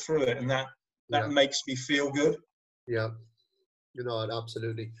I got through it, and that makes me feel good. Yeah, you know,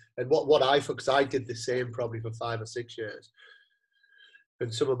 absolutely. And what I, because I did the same probably for 5 or 6 years,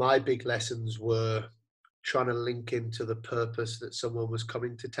 and some of my big lessons were trying to link into the purpose that someone was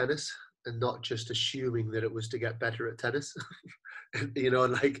coming to tennis, and not just assuming that it was to get better at tennis. You know,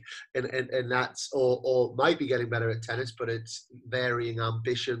 like, and that's, or might be getting better at tennis, but it's varying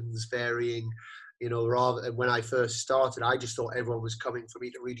ambitions, varying, you know, rather. And when I first started, I just thought everyone was coming for me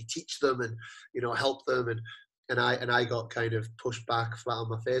to really teach them and, you know, help them. And I got kind of pushed back flat on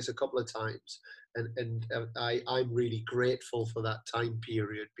my face a couple of times. And I'm really grateful for that time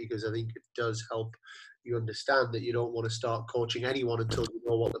period, because I think it does help you understand that you don't want to start coaching anyone until you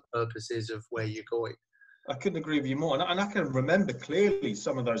know what the purpose is of where you're going. I couldn't agree with you more. And I can remember clearly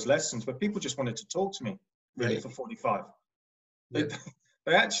some of those lessons where people just wanted to talk to me, really, for 45. They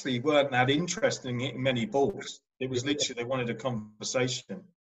actually weren't that interested in hitting many balls. It was literally they wanted a conversation.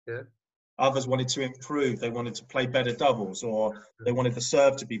 Yeah. Others wanted to improve. They wanted to play better doubles, or they wanted the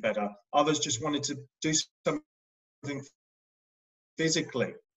serve to be better. Others just wanted to do something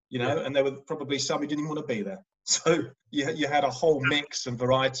physically, you know, and there were probably some who didn't want to be there. So you had a whole mix and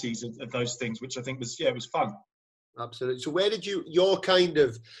varieties of those things, which I think was, it was fun. Absolutely. So where did your kind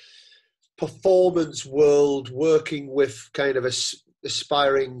of performance world, working with kind of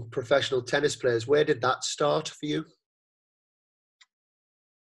aspiring professional tennis players, where did that start for you?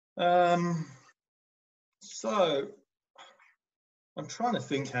 So I'm trying to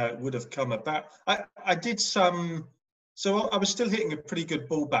think how it would have come about. I did some, so I was still hitting a pretty good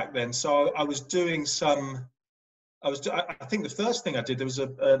ball back then. So I was doing some, I think the first thing I did, there was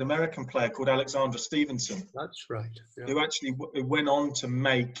an American player called Alexandra Stevenson. That's right. Yeah. Who actually went on to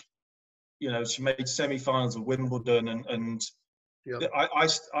make, you know, she made semi-finals of Wimbledon, and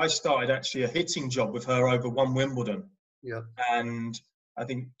I started actually a hitting job with her over one Wimbledon. Yeah. And I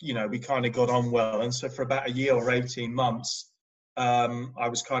think, you know, we kind of got on well. And so for about a year or 18 months, I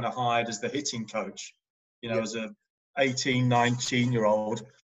was kind of hired as the hitting coach, you know, as a 18, 19-year-old.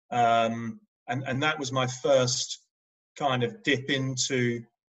 And that was my first kind of dip into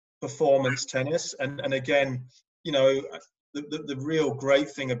performance tennis. And again, you know, the real great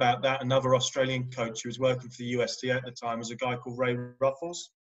thing about that, another Australian coach who was working for the USTA at the time, was a guy called Ray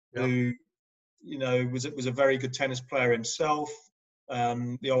Ruffles, who, you know, was a very good tennis player himself,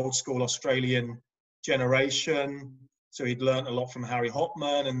 the old school Australian generation. So he'd learnt a lot from Harry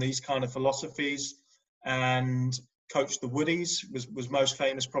Hopman and these kind of philosophies, and coached the Woodies, was most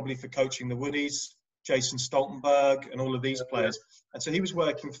famous probably for coaching the Woodies, Jason Stoltenberg and all of these players. And so he was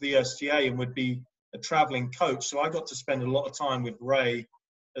working for the USTA and would be a traveling coach. So I got to spend a lot of time with Ray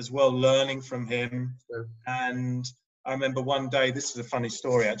as well, learning from him. And I remember one day, this is a funny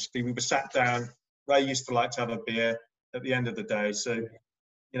story actually, we were sat down. Ray used to like to have a beer at the end of the day. So,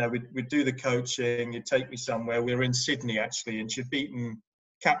 you know, we'd do the coaching, he'd take me somewhere. We were in Sydney actually, and she'd beaten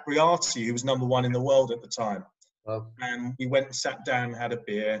Capriati, who was #1 in the world at the time. And we went and sat down and had a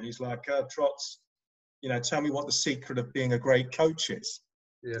beer, and he's like, Trots, you know, tell me what the secret of being a great coach is.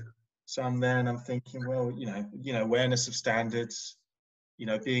 Yeah. So I'm there and I'm thinking, well, you know, awareness of standards, you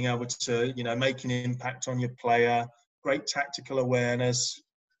know, being able to, you know, make an impact on your player, great tactical awareness.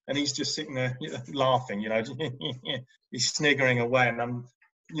 and he's just sitting there laughing, he's sniggering away, and I'm,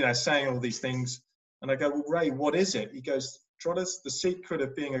 saying all these things, and I go, well, Ray, what is it? He goes, Trotters, the secret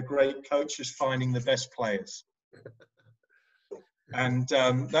of being a great coach is finding the best players. And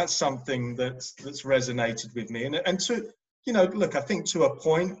that's something that's resonated with me. And to, look, I think to a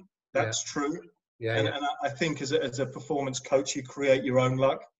point, that's true. And I think as a performance coach, you create your own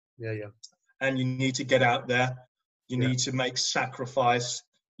luck. And you need to get out there. You need to make sacrifice.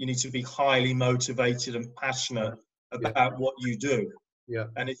 You need to be highly motivated and passionate about what you do.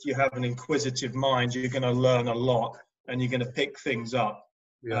 And if you have an inquisitive mind, you're going to learn a lot and you're going to pick things up.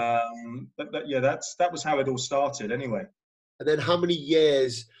 But that was how it all started anyway. And then how many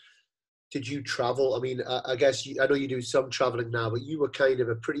years did you travel? I mean, I guess, I know you do some traveling now, but you were kind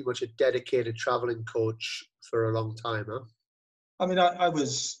of pretty much a dedicated traveling coach for a long time, huh? I mean, I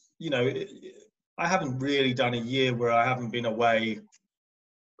was, I haven't really done a year where I haven't been away.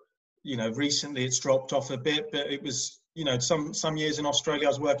 Recently it's dropped off a bit, but it was, some years in Australia, I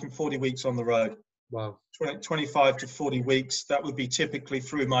was working 40 weeks on the road. Wow. 25 to 40 weeks. That would be typically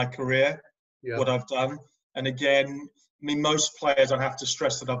through my career, what I've done. And again, I mean, most players, I have to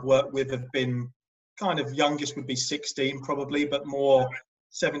stress, that I've worked with have been kind of, youngest would be 16 probably, but more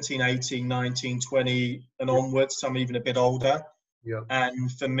 17, 18, 19, 20 and onwards, some even a bit older.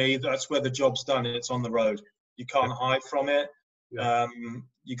 And for me, that's where the job's done. It's on the road. You can't hide from it.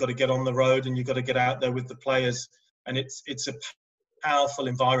 You got to get on the road and you got to get out there with the players. And it's a powerful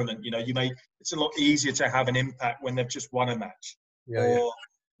environment. It's a lot easier to have an impact when they've just won a match or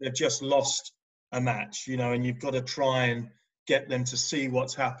they've just lost a match, and you've got to try and get them to see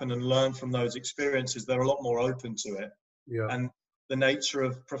what's happened and learn from those experiences. They're a lot more open to it. And the nature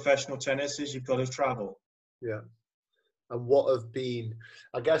of professional tennis is you've got to travel. And what have been,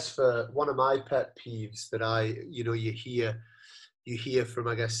 I guess, for one of my pet peeves that you hear from,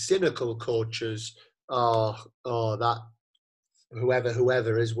 I guess, cynical coaches, that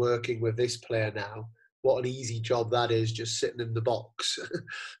whoever is working with this player now, what an easy job that is, just sitting in the box,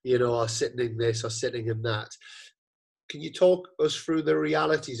 or sitting in this or sitting in that. Can you talk us through the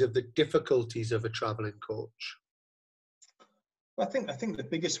realities of the difficulties of a traveling coach? I think the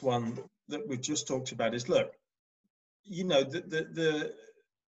biggest one that we've just talked about is, look, I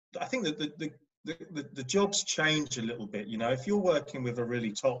think that the jobs change a little bit. If you're working with a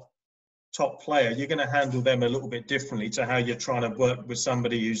really top player, you're going to handle them a little bit differently to how you're trying to work with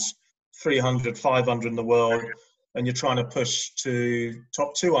somebody who's 300, 500 in the world, and you're trying to push to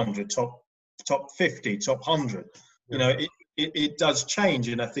top 200, top 50, top 100. It does change,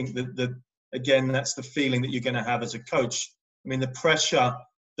 and I think that again, that's the feeling that you're going to have as a coach. I mean, the pressure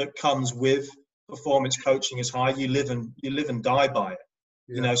that comes with performance coaching is high. You live and die by it.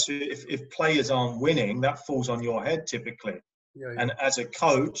 So if players aren't winning, that falls on your head typically. And as a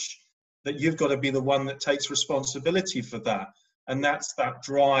coach, that you've got to be the one that takes responsibility for that. And that's that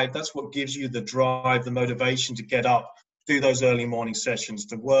drive. That's what gives you the drive, the motivation to get up, do those early morning sessions,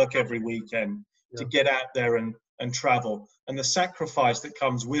 to work every weekend, to get out there and travel. And the sacrifice that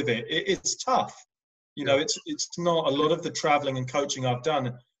comes with it, it's tough. It's not, a lot of the traveling and coaching I've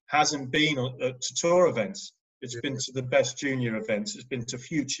done hasn't been to tour events. It's been to the best junior events. It's been to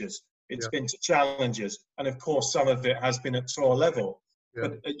futures. It's been to challenges. And of course, some of it has been at tour level.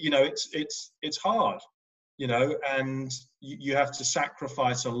 But, it's hard. And you have to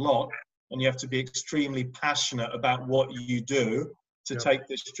sacrifice a lot, and you have to be extremely passionate about what you do to take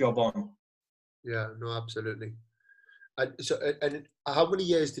this job on. Yeah, no, absolutely. And how many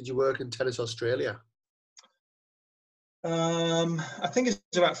years did you work in Tennis Australia? I think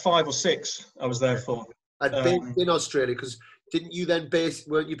it's about 5 or 6 I was there for. And in Australia, because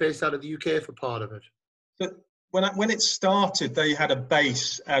weren't you based out of the UK for part of it? But when it started, they had a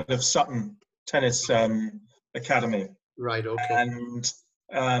base out of Sutton Tennis Academy. Right, okay.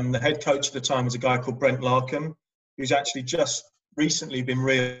 And the head coach at the time was a guy called Brent Larkham, who's actually just recently been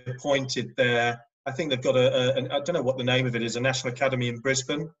reappointed there. I think they've got I don't know what the name of it is, a National Academy in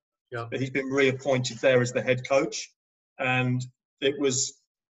Brisbane. But he's been reappointed there as the head coach. And it was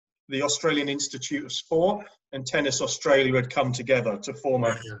the Australian Institute of Sport and Tennis Australia had come together to form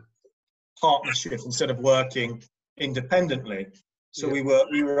a partnership instead of working independently. So we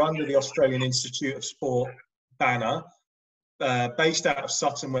were under the Australian Institute of Sport banner, based out of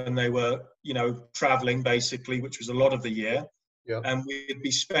Sutton when they were, traveling basically, which was a lot of the year. And we'd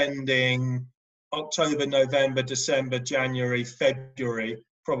be spending October, November, December, January, February,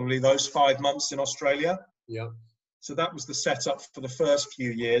 probably those 5 months in Australia. So that was the setup for the first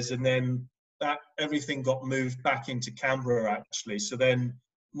few years, and then that everything got moved back into Canberra actually. So then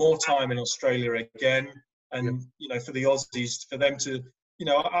more time in Australia again, and for the Aussies, for them to you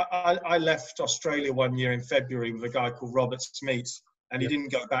know, I left Australia one year in February with a guy called Robert Smeets, and he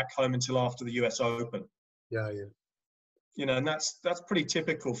didn't go back home until after the US Open. Yeah, yeah. You know, and that's pretty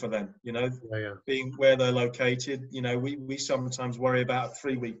typical for them, you know, Yeah. being where they're located. You know, we sometimes worry about a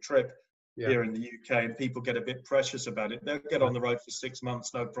 3-week trip here in the UK, and people get a bit precious about it. They'll get on the road for 6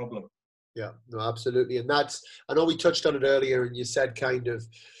 months, no problem. Yeah, no, absolutely. And that's, I know we touched on it earlier, and you said kind of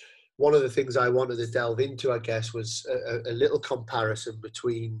one of the things I wanted to delve into, I guess, was a little comparison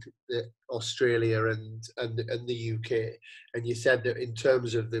between Australia and the UK. And you said that in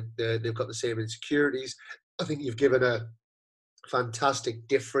terms of they've got the same insecurities. I think you've given a fantastic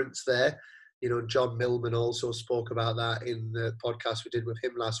difference there. You know, John Millman also spoke about that in the podcast we did with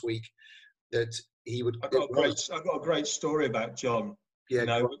him last week, that he would. I've got a great story about John. Yeah, you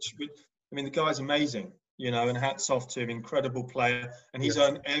know, I mean, the guy's amazing. You know, and hats off to him, incredible player, and he's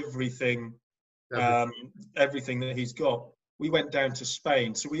earned everything that he's got. We went down to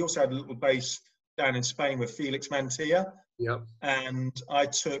Spain, so we also had a little base down in Spain with Felix Mantilla. Yeah. And I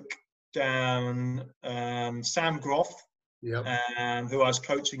took down Sam Groff, who I was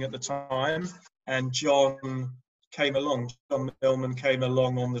coaching at the time, and John Millman came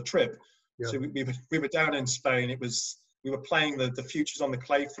along on the trip. So we were down in Spain. We were playing the futures on the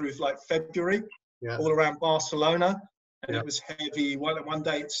clay through like February, all around Barcelona, and it was heavy. One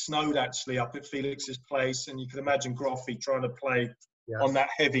day it snowed actually up at Felix's place, and you can imagine Groffy trying to play on that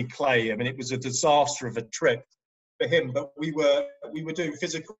heavy clay. I mean, it was a disaster of a trip for him. But we were doing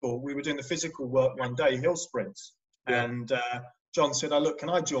the physical work one day, hill sprints, and John said, "Oh, look, can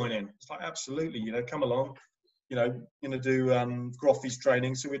I join in?" It's like, absolutely, you know, come along. You know, going to do Groffy's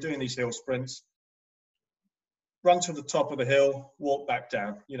training. So we're doing these hill sprints. Run to the top of the hill, walk back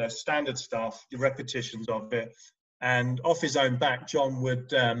down. You know, standard stuff, the repetitions of it. And off his own back, John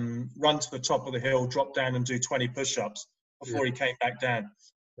would run to the top of the hill, drop down and do 20 push-ups before he came back down.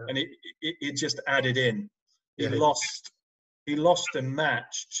 And it just added in. He lost a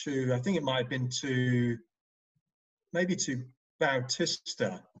match to, I think it might have been to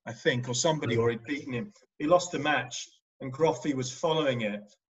Bautista, I think, or somebody, or he'd beaten him. He lost the match, and Groffy was following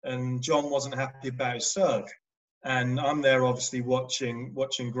it, and John wasn't happy about his serve. And I'm there, obviously, watching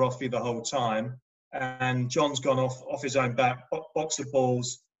Groffy the whole time. And John's gone off his own back, box of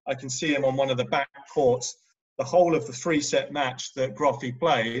balls. I can see him on one of the back courts. The whole of the 3-set match that Groffy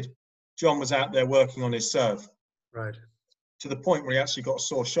played, John was out there working on his serve. Right. To the point where he actually got a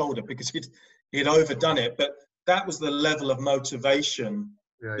sore shoulder because he'd overdone it. But that was the level of motivation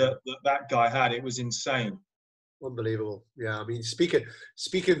that guy had. It was insane. Unbelievable. Yeah, I mean, speaking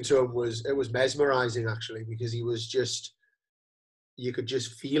to him was mesmerizing actually, because he was just, you could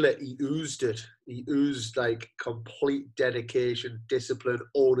just feel it. He oozed it. He oozed like complete dedication, discipline,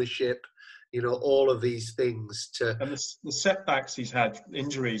 ownership. You know, all of these things and the setbacks he's had,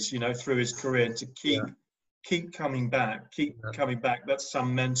 injuries, you know, through his career, to keep coming back. That's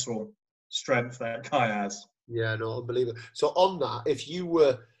some mental strength that guy has. Yeah, no, unbelievable. So on that, if you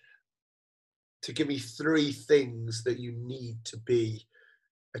were to give me 3 things that you need to be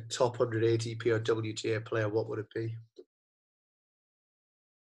a top 100 ATP or WTA player, what would it be?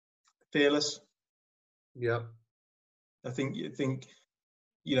 Fearless. Yeah. I think,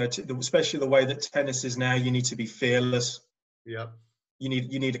 you know, especially the way that tennis is now, you need to be fearless. Yeah. You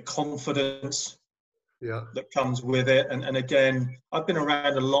need a confidence. Yeah. That comes with it. And again, I've been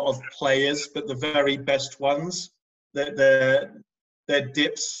around a lot of players, but the very best ones, their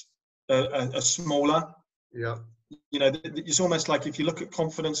dips are smaller. Yeah. You know, it's almost like, if you look at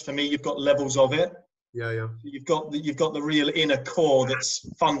confidence, for me, you've got levels of it. Yeah. You've got the real inner core that's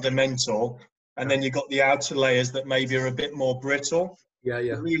fundamental, and then you've got the outer layers that maybe are a bit more brittle. Yeah.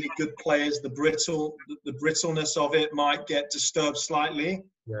 The really good players, the brittleness of it might get disturbed slightly.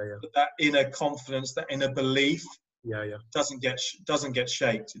 Yeah. But that inner confidence, that inner belief, doesn't get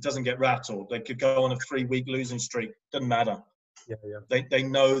shaked. It doesn't get rattled. They could go on a 3-week losing streak. Doesn't matter. Yeah. They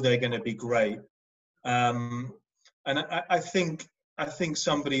know they're going to be great. And I think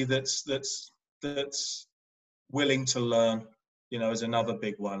somebody that's willing to learn, you know, is another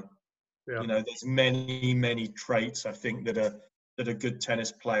big one. You know, there's many traits I think that a good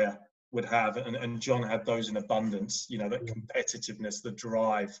tennis player would have, and John had those in abundance. You know, that competitiveness, the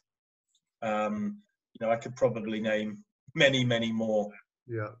drive. You know, I could probably name many more.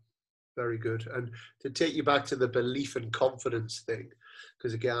 Yeah, very good. And to take you back to the belief and confidence thing,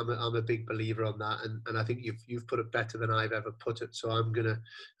 because again, I'm a big believer on that, and I think you've put it better than I've ever put it. So I'm gonna,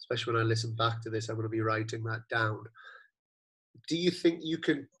 especially when I listen back to this, I'm gonna be writing that down. Do you think you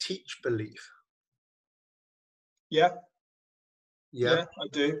can teach belief? Yeah, I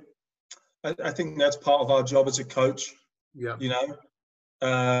do. I think that's part of our job as a coach. Yeah. You know,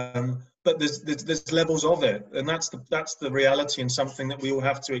 But there's levels of it, and that's the reality, and something that we all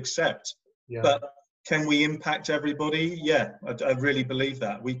have to accept. Yeah. But can we impact everybody? Yeah, I really believe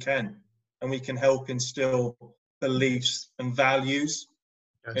that we can, and we can help instill beliefs and values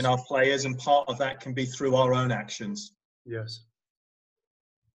in our players, and part of that can be through our own actions. Yes.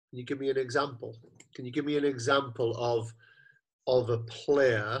 Can you give me an example? Can you give me an example of a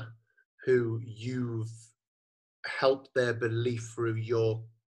player who you've helped their belief through your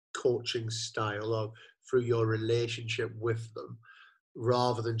coaching style or through your relationship with them,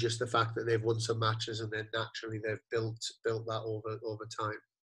 rather than just the fact that they've won some matches and then naturally they've built that over time?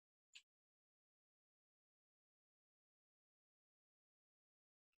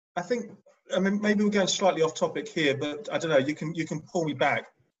 I mean, maybe we're going slightly off topic here, but I don't know, you can pull me back.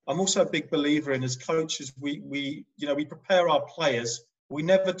 I'm also a big believer in, as coaches, we prepare our players. We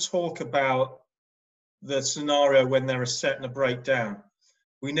never talk about the scenario when they're a set and a breakdown.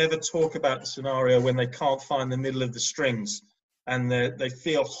 We never talk about the scenario when they can't find the middle of the strings and they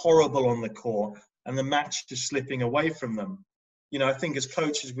feel horrible on the court and the match is slipping away from them. You know, I think as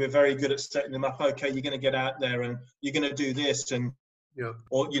coaches, we're very good at setting them up. Okay, you're going to get out there and you're going to do this, and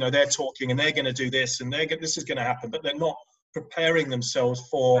or they're talking and they're going to do this and this is going to happen, but they're not preparing themselves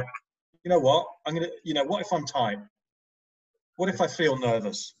for, what if I'm tight? What if I feel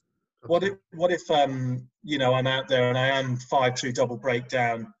nervous? What if I'm out there and I am 5-2 double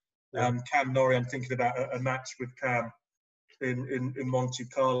breakdown? Cam Norrie, I'm thinking about a match with Cam in Monte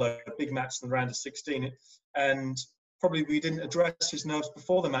Carlo, a big match in the round of 16, and probably we didn't address his nerves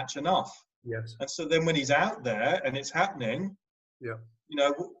before the match enough. Yes. And so then when he's out there and it's happening,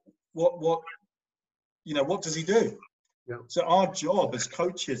 what does he do? Yeah. So our job as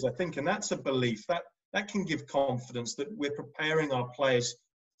coaches, I think, and that's a belief that can give confidence that we're preparing our players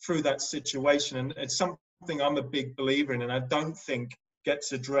through that situation. And it's something I'm a big believer in, and I don't think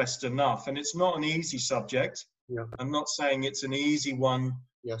gets addressed enough. And it's not an easy subject. Yeah. I'm not saying it's an easy one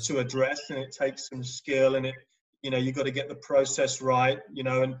to address, and it takes some skill, and you've got to get the process right,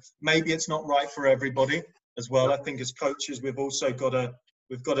 and maybe it's not right for everybody as well. Yeah. I think as coaches, we've got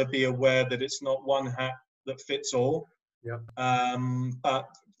to be aware that it's not one hat that fits all. Yeah. But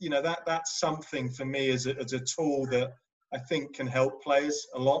that's something for me as a tool that I think can help players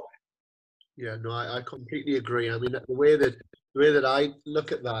a lot. Yeah, no, I completely agree. I mean, the way that I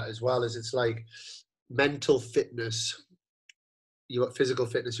look at that as well is, it's like mental fitness. You got physical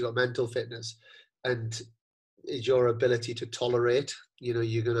fitness, you got mental fitness, and is your ability to tolerate.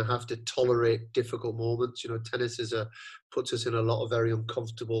 You're going to have to tolerate difficult moments. Tennis puts us in a lot of very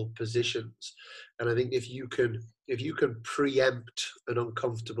uncomfortable positions, and I think if you can preempt an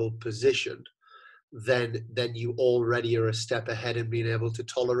uncomfortable position, then you already are a step ahead in being able to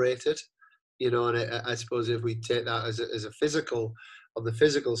tolerate it. And I suppose if we take that as a physical, on the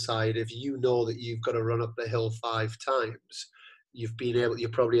physical side, if you know that you've got to run up the hill 5 times, you're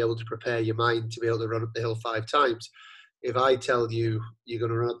probably able to prepare your mind to be able to run up the hill 5 times. If I tell you you're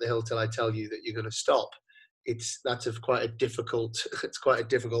going to run up the hill till I tell you that you're going to stop, that's quite a difficult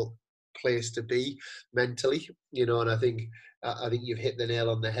place to be mentally, and I think you've hit the nail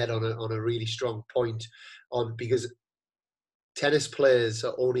on the head on a really strong point, because tennis players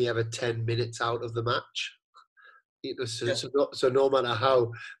are only ever 10 minutes out of the match. So no matter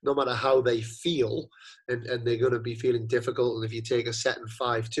how they feel, and they're going to be feeling difficult, and if you take a set in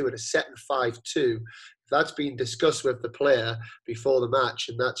 5-2, at a set in 5-2, that's been discussed with the player before the match,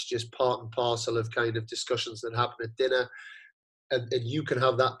 and that's just part and parcel of kind of discussions that happen at dinner, and you can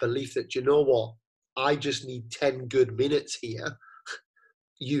have that belief that, I just need 10 good minutes here.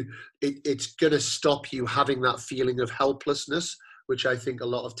 It's going to stop you having that feeling of helplessness, which I think a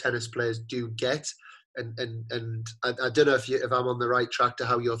lot of tennis players do get. And I don't know if I'm on the right track to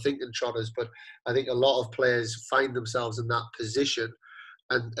how you're thinking, Trotters, but I think a lot of players find themselves in that position,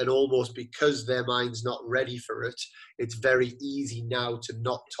 and almost because their mind's not ready for it, it's very easy now to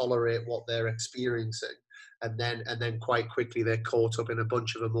not tolerate what they're experiencing, and then quite quickly they're caught up in a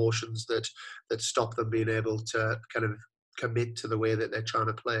bunch of emotions that stop them being able to kind of commit to the way that they're trying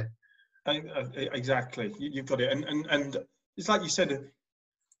to play. Exactly, you've got it, and it's like you said.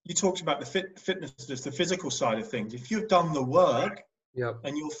 You talked about the fitness, just the physical side of things. If you've done the work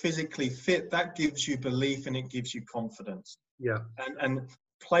and you're physically fit, that gives you belief and it gives you confidence. Yeah. And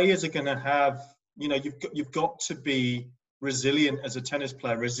players are going to have, you've got to be resilient as a tennis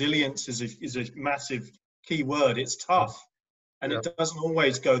player. Resilience is a massive key word. It's tough, and it doesn't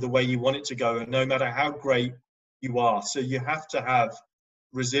always go the way you want it to go, and no matter how great you are. So you have to have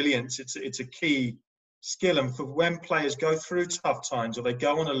resilience. It's a key skill, and for when players go through tough times or they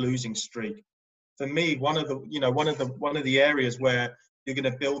go on a losing streak, for me, one of the areas where you're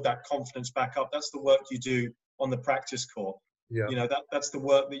going to build that confidence back up. That's the work you do on the practice court. Yeah. You know, that's the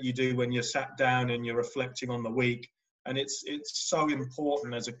work that you do when you're sat down and you're reflecting on the week. And it's so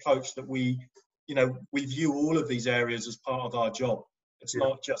important as a coach that we view all of these areas as part of our job. It's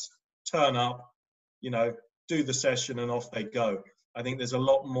not just turn up, do the session and off they go. I think there's a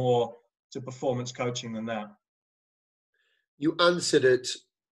lot more to performance coaching than that. You answered it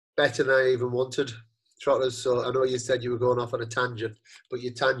better than I even wanted, Trotters. So I know you said you were going off on a tangent, but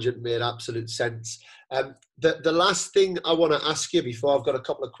your tangent made absolute sense. The last thing I want to ask you before I've got a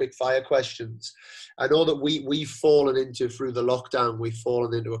couple of quick fire questions. I know that we've fallen into, through the lockdown, we've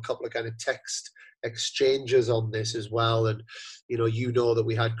fallen into a couple of kind of text exchanges on this as well. And, you know that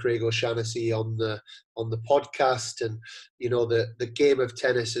we had Craig O'Shaughnessy on the podcast, and, the game of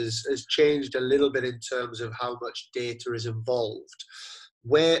tennis has changed a little bit in terms of how much data is involved.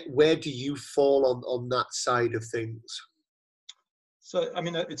 Where do you fall on that side of things? So, I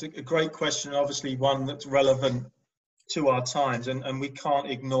mean, it's a great question, obviously one that's relevant to our times, and we can't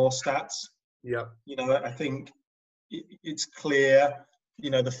ignore stats. Yeah. I think it's clear,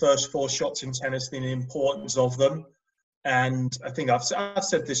 the first 4 shots in tennis, the importance of them. And I think I've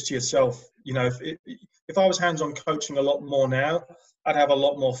said this to yourself, if I was hands-on coaching a lot more now, I'd have a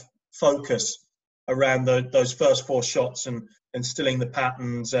lot more focus around those first 4 shots and instilling the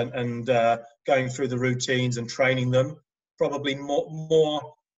patterns and going through the routines and training them. Probably more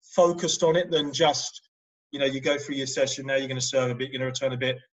focused on it than just, you go through your session, now you're going to serve a bit, you're going to return a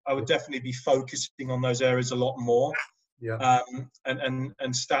bit. I would definitely be focusing on those areas a lot more. Yeah. And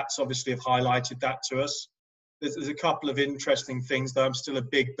stats obviously have highlighted that to us. There's a couple of interesting things, though. I'm still a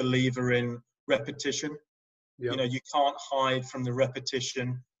big believer in repetition. Yeah. You can't hide from the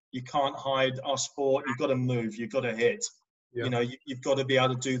repetition. You can't hide our sport. You've got to move. You've got to hit. Yeah. You've got to be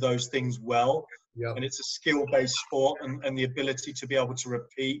able to do those things well. Yeah. And it's a skill-based sport, and the ability to be able to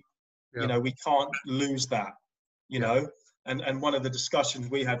repeat. Yeah. We can't lose that. And one of the discussions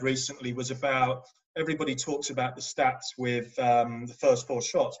we had recently was about, everybody talks about the stats with the first 4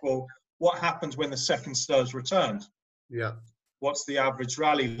 shots. Well, what happens when the second serve's returned? Yeah. What's the average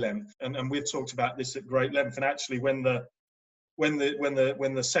rally length? And we've talked about this at great length. And actually, when the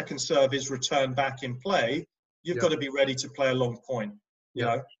second serve is returned back in play, you've got to be ready to play a long point.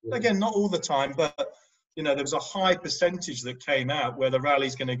 Again, not all the time, but there was a high percentage that came out where the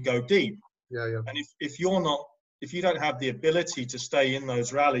rally's going to go deep. Yeah. And if you don't have the ability to stay in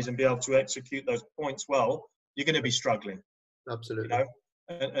those rallies and be able to execute those points well, you're going to be struggling. Absolutely.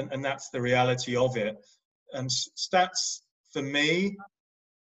 And that's the reality of it. And stats, for me,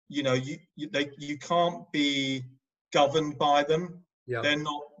 you can't be governed by them. Yeah.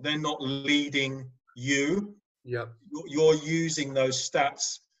 They're not leading you. Yeah. You're using those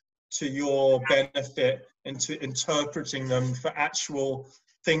stats to your benefit and to interpreting them for actual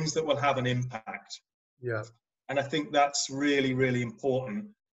things that will have an impact. Yeah. And I think that's really, really important.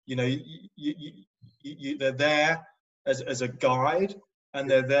 They're there as a guide, and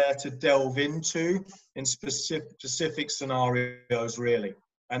they're there to delve into in specific scenarios, really.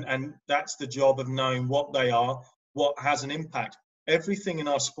 And that's the job of knowing what they are, what has an impact. Everything in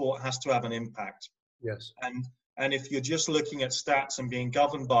our sport has to have an impact. Yes. And if you're just looking at stats and being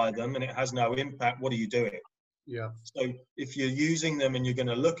governed by them and it has no impact, what are you doing? Yeah. So if you're using them and you're going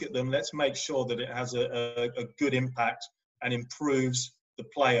to look at them, let's make sure that it has a good impact and improves the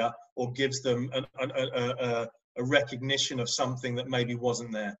player or gives them a recognition of something that maybe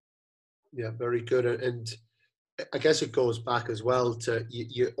wasn't there. Yeah, very good. And I guess it goes back as well to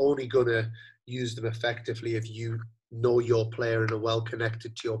you're only going to use them effectively if you know your player and are well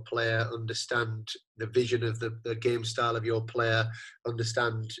connected to your player, understand the vision of the game style of your player,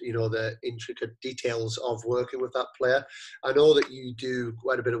 understand, the intricate details of working with that player. I know that you do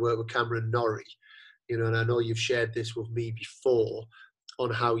quite a bit of work with Cameron Norrie, and I know you've shared this with me before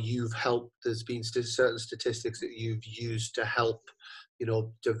on how you've helped. There's been certain statistics that you've used to help,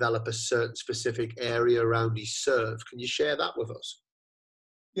 develop a certain specific area around his serve. Can you share that with us?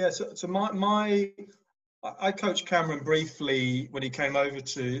 Yeah, so I coached Cameron briefly when he came over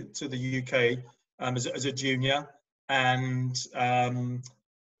to the UK as a junior, and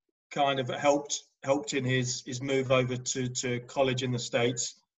kind of helped in his move over to college in the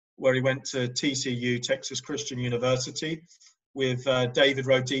States, where he went to TCU, Texas Christian University, with David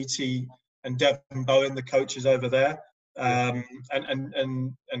Roditi and Devin Bowen, the coaches over there. And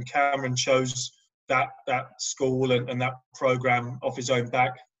Cameron chose that school and that program off his own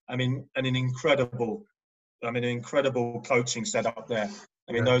back. I mean, and an incredible coaching setup there.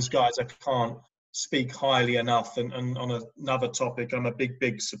 I mean, those guys, I can't speak highly enough. And on another topic, I'm a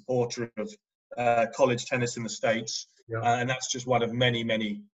big supporter college tennis in the States. And that's just one of many,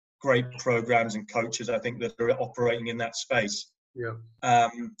 many great programs and coaches, I think, that are operating in that space.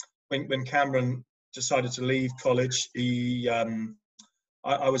 When Cameron decided to leave college,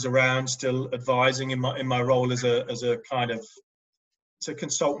 I was around still advising in my role as a kind of a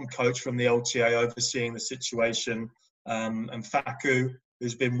consultant coach from the LTA, overseeing the situation. And Faku,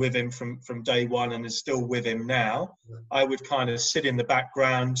 who's been with him from day one and is still with him now, I would kind of sit in the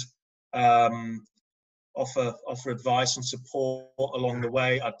background, offer advice and support along the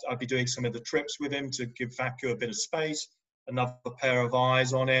way. I'd be doing some of the trips with him to give Faku a bit of space, another pair of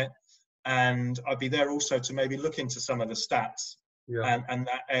eyes on it. And I'd be there also to maybe look into some of the stats and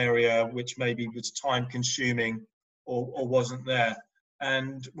that area which maybe was time consuming or wasn't there.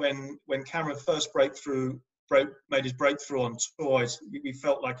 And when Cameron first made his breakthrough on tour, we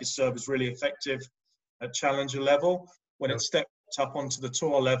felt like his serve was really effective at challenger level. When it stepped up onto the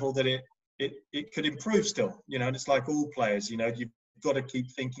tour level, that it could improve still, and it's like all players, you've got to keep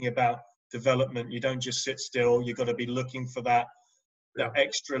thinking about development. You don't just sit still. You've got to be looking for that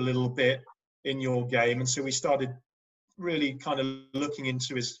extra little bit in your game. And so we started really kind of looking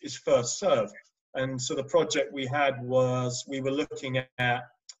into his first serve. And so the project we had was, we were looking at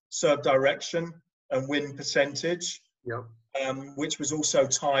serve direction and win percentage, which was also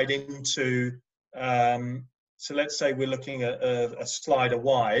tied into, so let's say we're looking at a slider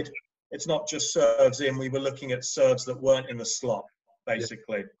wide. It's not just serves in, we were looking at serves that weren't in the slot,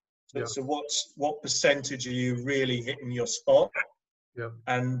 basically. So what percentage are you really hitting your spot?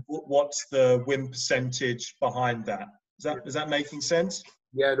 And what's the win percentage behind that? Is that making sense?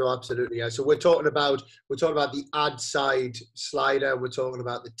 Yeah, no, absolutely. Yeah. So we're talking about the ad side slider. We're talking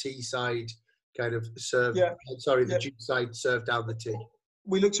about the tee side kind of serve. The G side serve down the tee.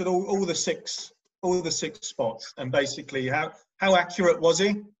 We looked at all the six spots, and basically how accurate was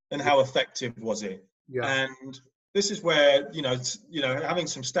he and how effective was he. And this is where having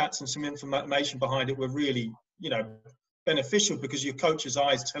some stats and some information behind it were really beneficial, because your coach's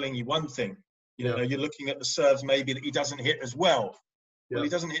eyes telling you one thing. You're looking at the serves maybe that he doesn't hit as well. Well, he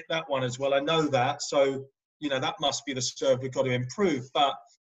doesn't hit that one as well. I know that. So, that must be the serve we've got to improve. But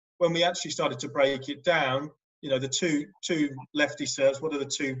when we actually started to break it down, the two lefty serves, what are the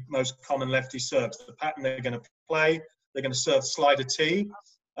two most common lefty serves? The pattern they're going to play, they're going to serve slider T,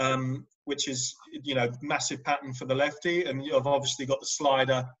 which is, massive pattern for the lefty. And you've obviously got the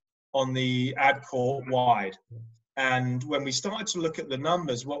slider on the ad court wide. And when we started to look at the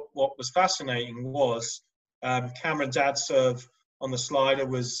numbers, what was fascinating was Cameron's ad serve on the slider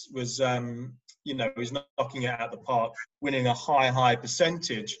was he's knocking it out of the park, winning a high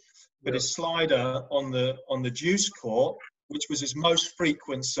percentage. But his slider on the juice court, which was his most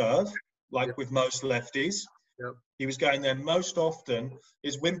frequent serve, with most lefties, he was going there most often.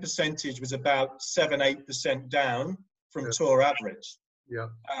 His win percentage was about 7-8% down from tour average.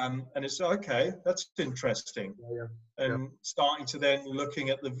 And it's okay, that's interesting. And starting to then looking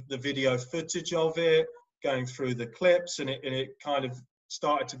at the video footage of it, going through the clips, and it kind of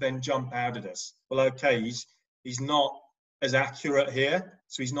started to then jump out at us. Well, okay, he's not as accurate here,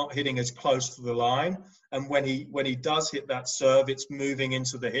 so he's not hitting as close to the line. And when he does hit that serve, it's moving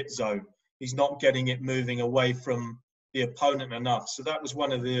into the hit zone. He's not getting it moving away from the opponent enough. So that was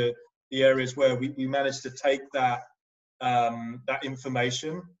one of the areas where we managed to take that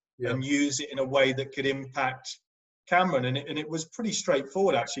information and use it in a way that could impact Cameron. And it was pretty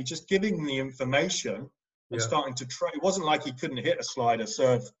straightforward, actually, just giving the information and starting to try. It wasn't like he couldn't hit a slider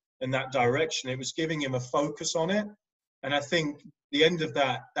serve in that direction. It was giving him a focus on it. And I think the end of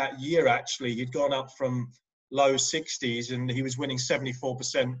that year, actually, he'd gone up from low 60s and he was winning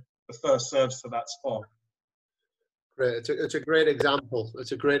 74% the first serves for that spot. Great. It's a great example.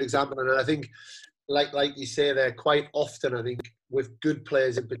 It's a great example. And I think, like you say there, quite often, I think with good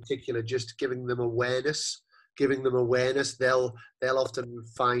players in particular, just giving them awareness, they'll often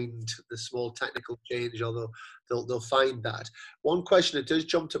find the small technical change, or they'll find that. One question that does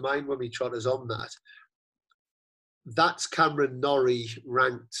jump to mind when we trot us on that's Cameron Norrie,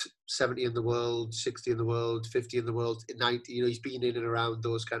 ranked 70 in the world, 60 in the world, 50 in the world, 90. He's been in and around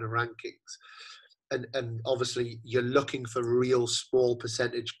those kind of rankings. And obviously you're looking for real small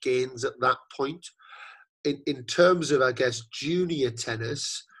percentage gains at that point. In terms of, I guess, junior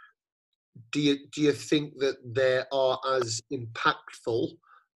tennis, do you think that they are as impactful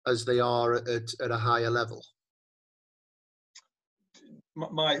as they are at a higher level?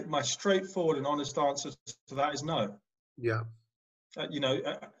 My straightforward and honest answer to that is no.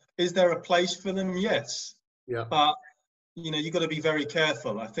 Is there a place for them? Yes. But you've got to be very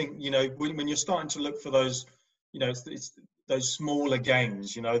careful. I think when you're starting to look for those, it's those smaller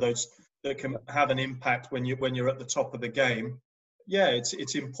gains, those that can have an impact when you're at the top of the game. Yeah,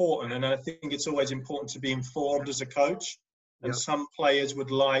 it's important, and I think it's always important to be informed as a coach. And some players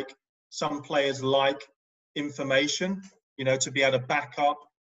like information, to be able to back up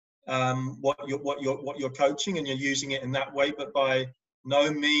what you're coaching, and you're using it in that way. But by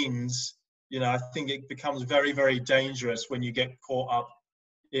no means, I think it becomes very, very dangerous when you get caught up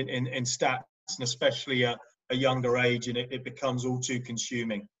in stats, and especially at a younger age, and it becomes all too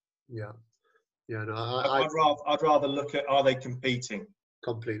consuming. Yeah. No, I'd rather look at, are they competing?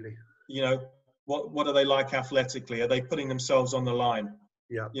 Completely. What are they like athletically? Are they putting themselves on the line?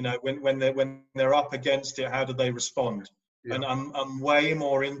 Yeah. When they're up against it, how do they respond? Yeah. And I'm way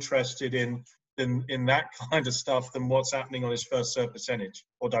more interested in that kind of stuff than what's happening on his first serve percentage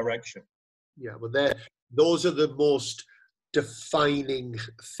or direction. Yeah, but those are the most defining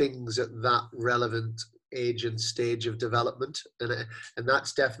things at that relevant age and stage of development, and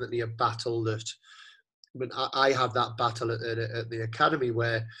that's definitely a battle that, I have that battle at the academy,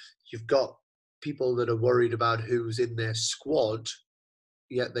 where you've got people that are worried about who's in their squad,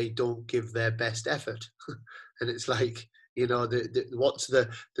 yet they don't give their best effort. And it's like,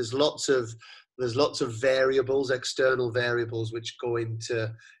 there's lots of variables, external variables, which go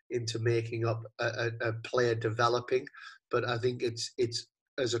into making up a player developing. But I think it's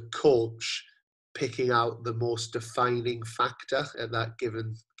as a coach, picking out the most defining factor at that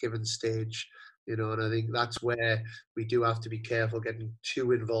given stage, and I think that's where we do have to be careful getting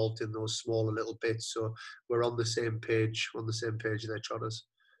too involved in those smaller little bits. So we're on the same page. There, Trotters.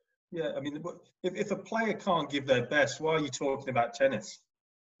 Yeah, I mean, if a player can't give their best, why are you talking about tennis?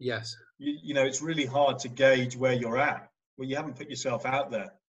 Yes. It's really hard to gauge where you're at. Well, you haven't put yourself out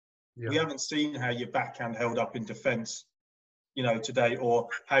there. Yeah. We haven't seen how your backhand held up in defence, today, or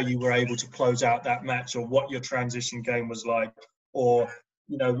how you were able to close out that match, or what your transition game was like, or,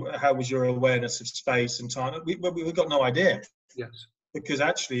 how was your awareness of space and time. We've got no idea. Yes. Because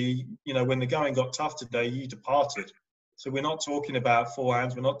actually, when the going got tough today, you departed. So we're not talking about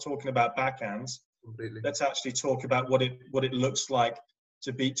forehands. We're not talking about backhands. Completely. Let's actually talk about what it looks like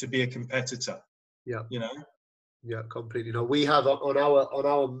to be a competitor. Yeah. Yeah, completely. We have on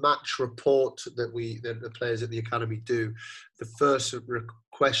our match report that the players at the academy do, the first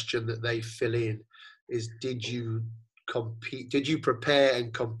question that they fill in is, did you compete? Did you prepare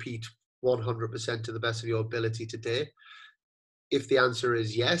and compete 100% to the best of your ability today? If the answer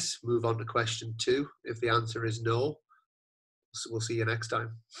is yes, move on to question 2. If the answer is no, we'll see you next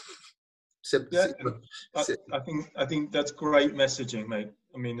time. Simple. I think that's great messaging, mate.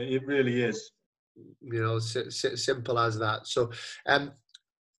 I mean, it really is. Simple as that. So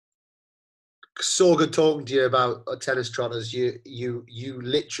good talking to you about tennis, Trotters. You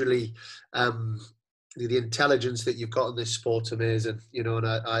literally, the intelligence that you've got in this sport's amazing. And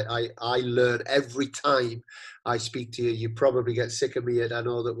I learn every time I speak to you. You probably get sick of me, and I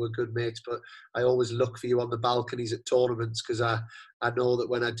know that we're good mates, but I always look for you on the balconies at tournaments, because I know that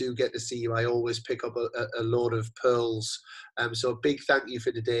when I do get to see you, I always pick up a load of pearls. So a big thank you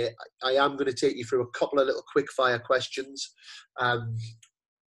for today. I am going to take you through a couple of little quick fire questions.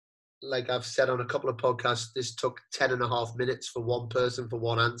 Like I've said on a couple of podcasts, this took 10.5 minutes for one person for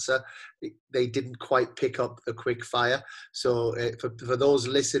one answer. They didn't quite pick up the quick fire. So for those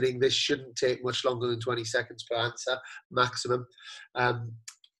listening, this shouldn't take much longer than 20 seconds per answer, maximum.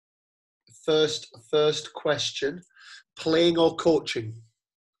 First question, playing or coaching?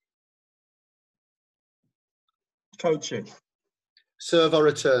 Coaching. Serve or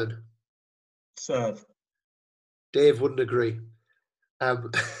return? Serve. Dave wouldn't agree.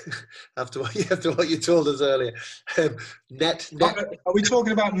 After what you told us earlier, net. Are we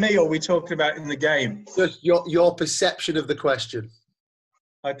talking about me, or are we talking about in the game? Just your perception of the question.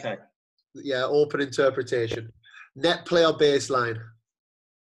 Okay. Yeah, open interpretation. Net play or baseline?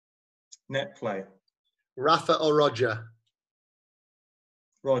 Net play. Rafa or Roger?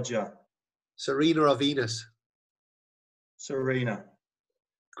 Roger. Serena or Venus? Serena.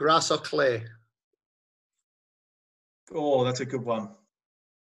 Grass or clay? Oh, that's a good one.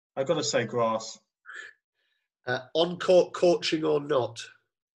 I've got to say grass. On-court coaching or not?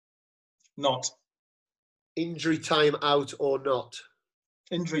 Not. Injury time out or not?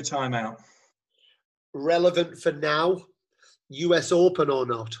 Injury time out. Relevant for now? US Open or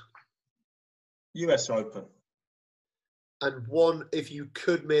not? US Open. And if you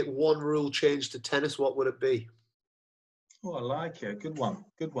could make one rule change to tennis, what would it be? Oh, I like it. Good one.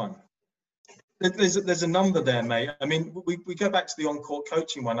 Good one. There's a number there, mate. I mean, we go back to the on-court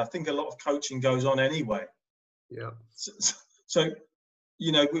coaching one. I think a lot of coaching goes on anyway. Yeah. So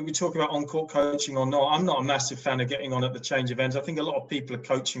we talk about on-court coaching or not. I'm not a massive fan of getting on at the change of ends. I think a lot of people are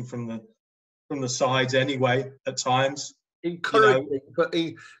coaching from the sides anyway at times. Encouraging, but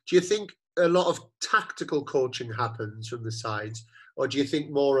do you think a lot of tactical coaching happens from the sides, or do you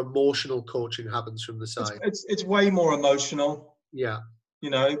think more emotional coaching happens from the side? It's way more emotional. Yeah.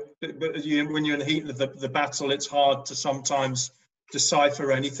 But when you're in the heat of the battle, it's hard to sometimes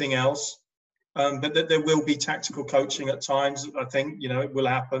decipher anything else. But there will be tactical coaching at times. I think it will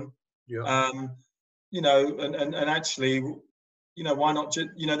happen. Yeah. And actually, why not?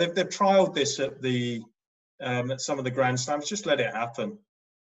 They've trialed this at some of the Grand Slams. Just let it happen.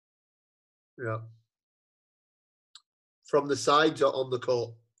 Yeah. From the sides or on the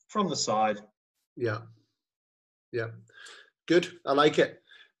court? From the side. Yeah. Yeah. Good. I like it.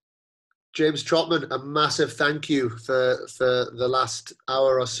 James Trotman, a massive thank you for the last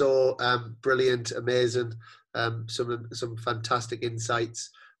hour or so. Brilliant, amazing, some fantastic insights.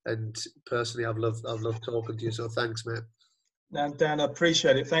 And personally, I've loved talking to you. So thanks, mate. Dan, I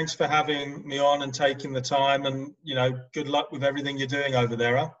appreciate it. Thanks for having me on and taking the time. And good luck with everything you're doing over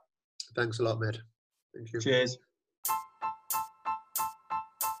there. Huh? Thanks a lot, mate. Thank you. Cheers.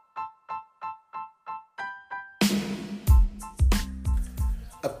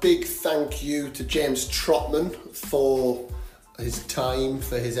 A big thank you to James Trotman for his time,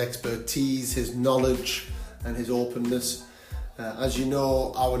 for his expertise, his knowledge and his openness. As you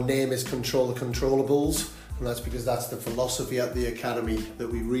know, our name is Control the Controllables, and that's because that's the philosophy at the Academy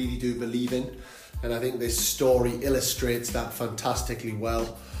that we really do believe in. And I think this story illustrates that fantastically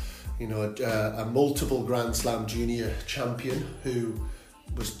well. A multiple Grand Slam junior champion who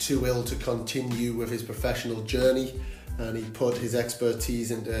was too ill to continue with his professional journey, and he put his expertise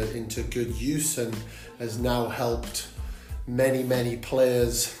into good use and has now helped many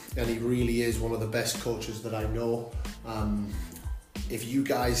players, and he really is one of the best coaches that I know. If you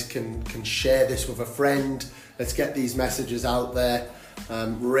guys can share this with a friend, let's get these messages out there.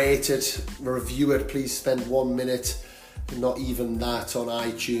 Rate it, review it, please spend 1 minute, not even that, on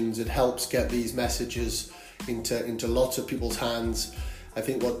iTunes. It helps get these messages into lots of people's hands. I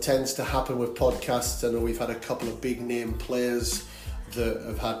think what tends to happen with podcasts, I know we've had a couple of big name players that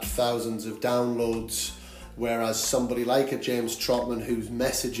have had thousands of downloads, whereas somebody like a James Trotman, whose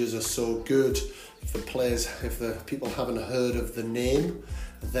messages are so good, if the people haven't heard of the name,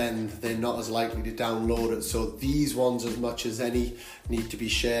 then they're not as likely to download it. So these ones, as much as any, need to be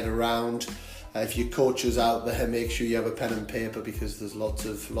shared around. If you're coaches out there, make sure you have a pen and paper, because there's lots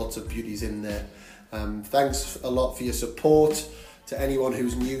of beauties in there. Thanks a lot for your support. To anyone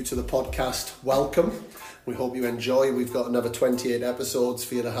who's new to the podcast, welcome. We hope you enjoy. We've got another 28 episodes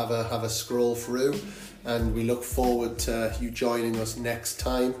for you to have a scroll through, and we look forward to you joining us next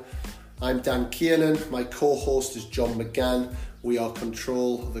time. I'm Dan Kiernan. My co-host is John McGann. We are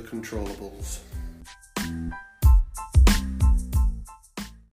Control the Controllables.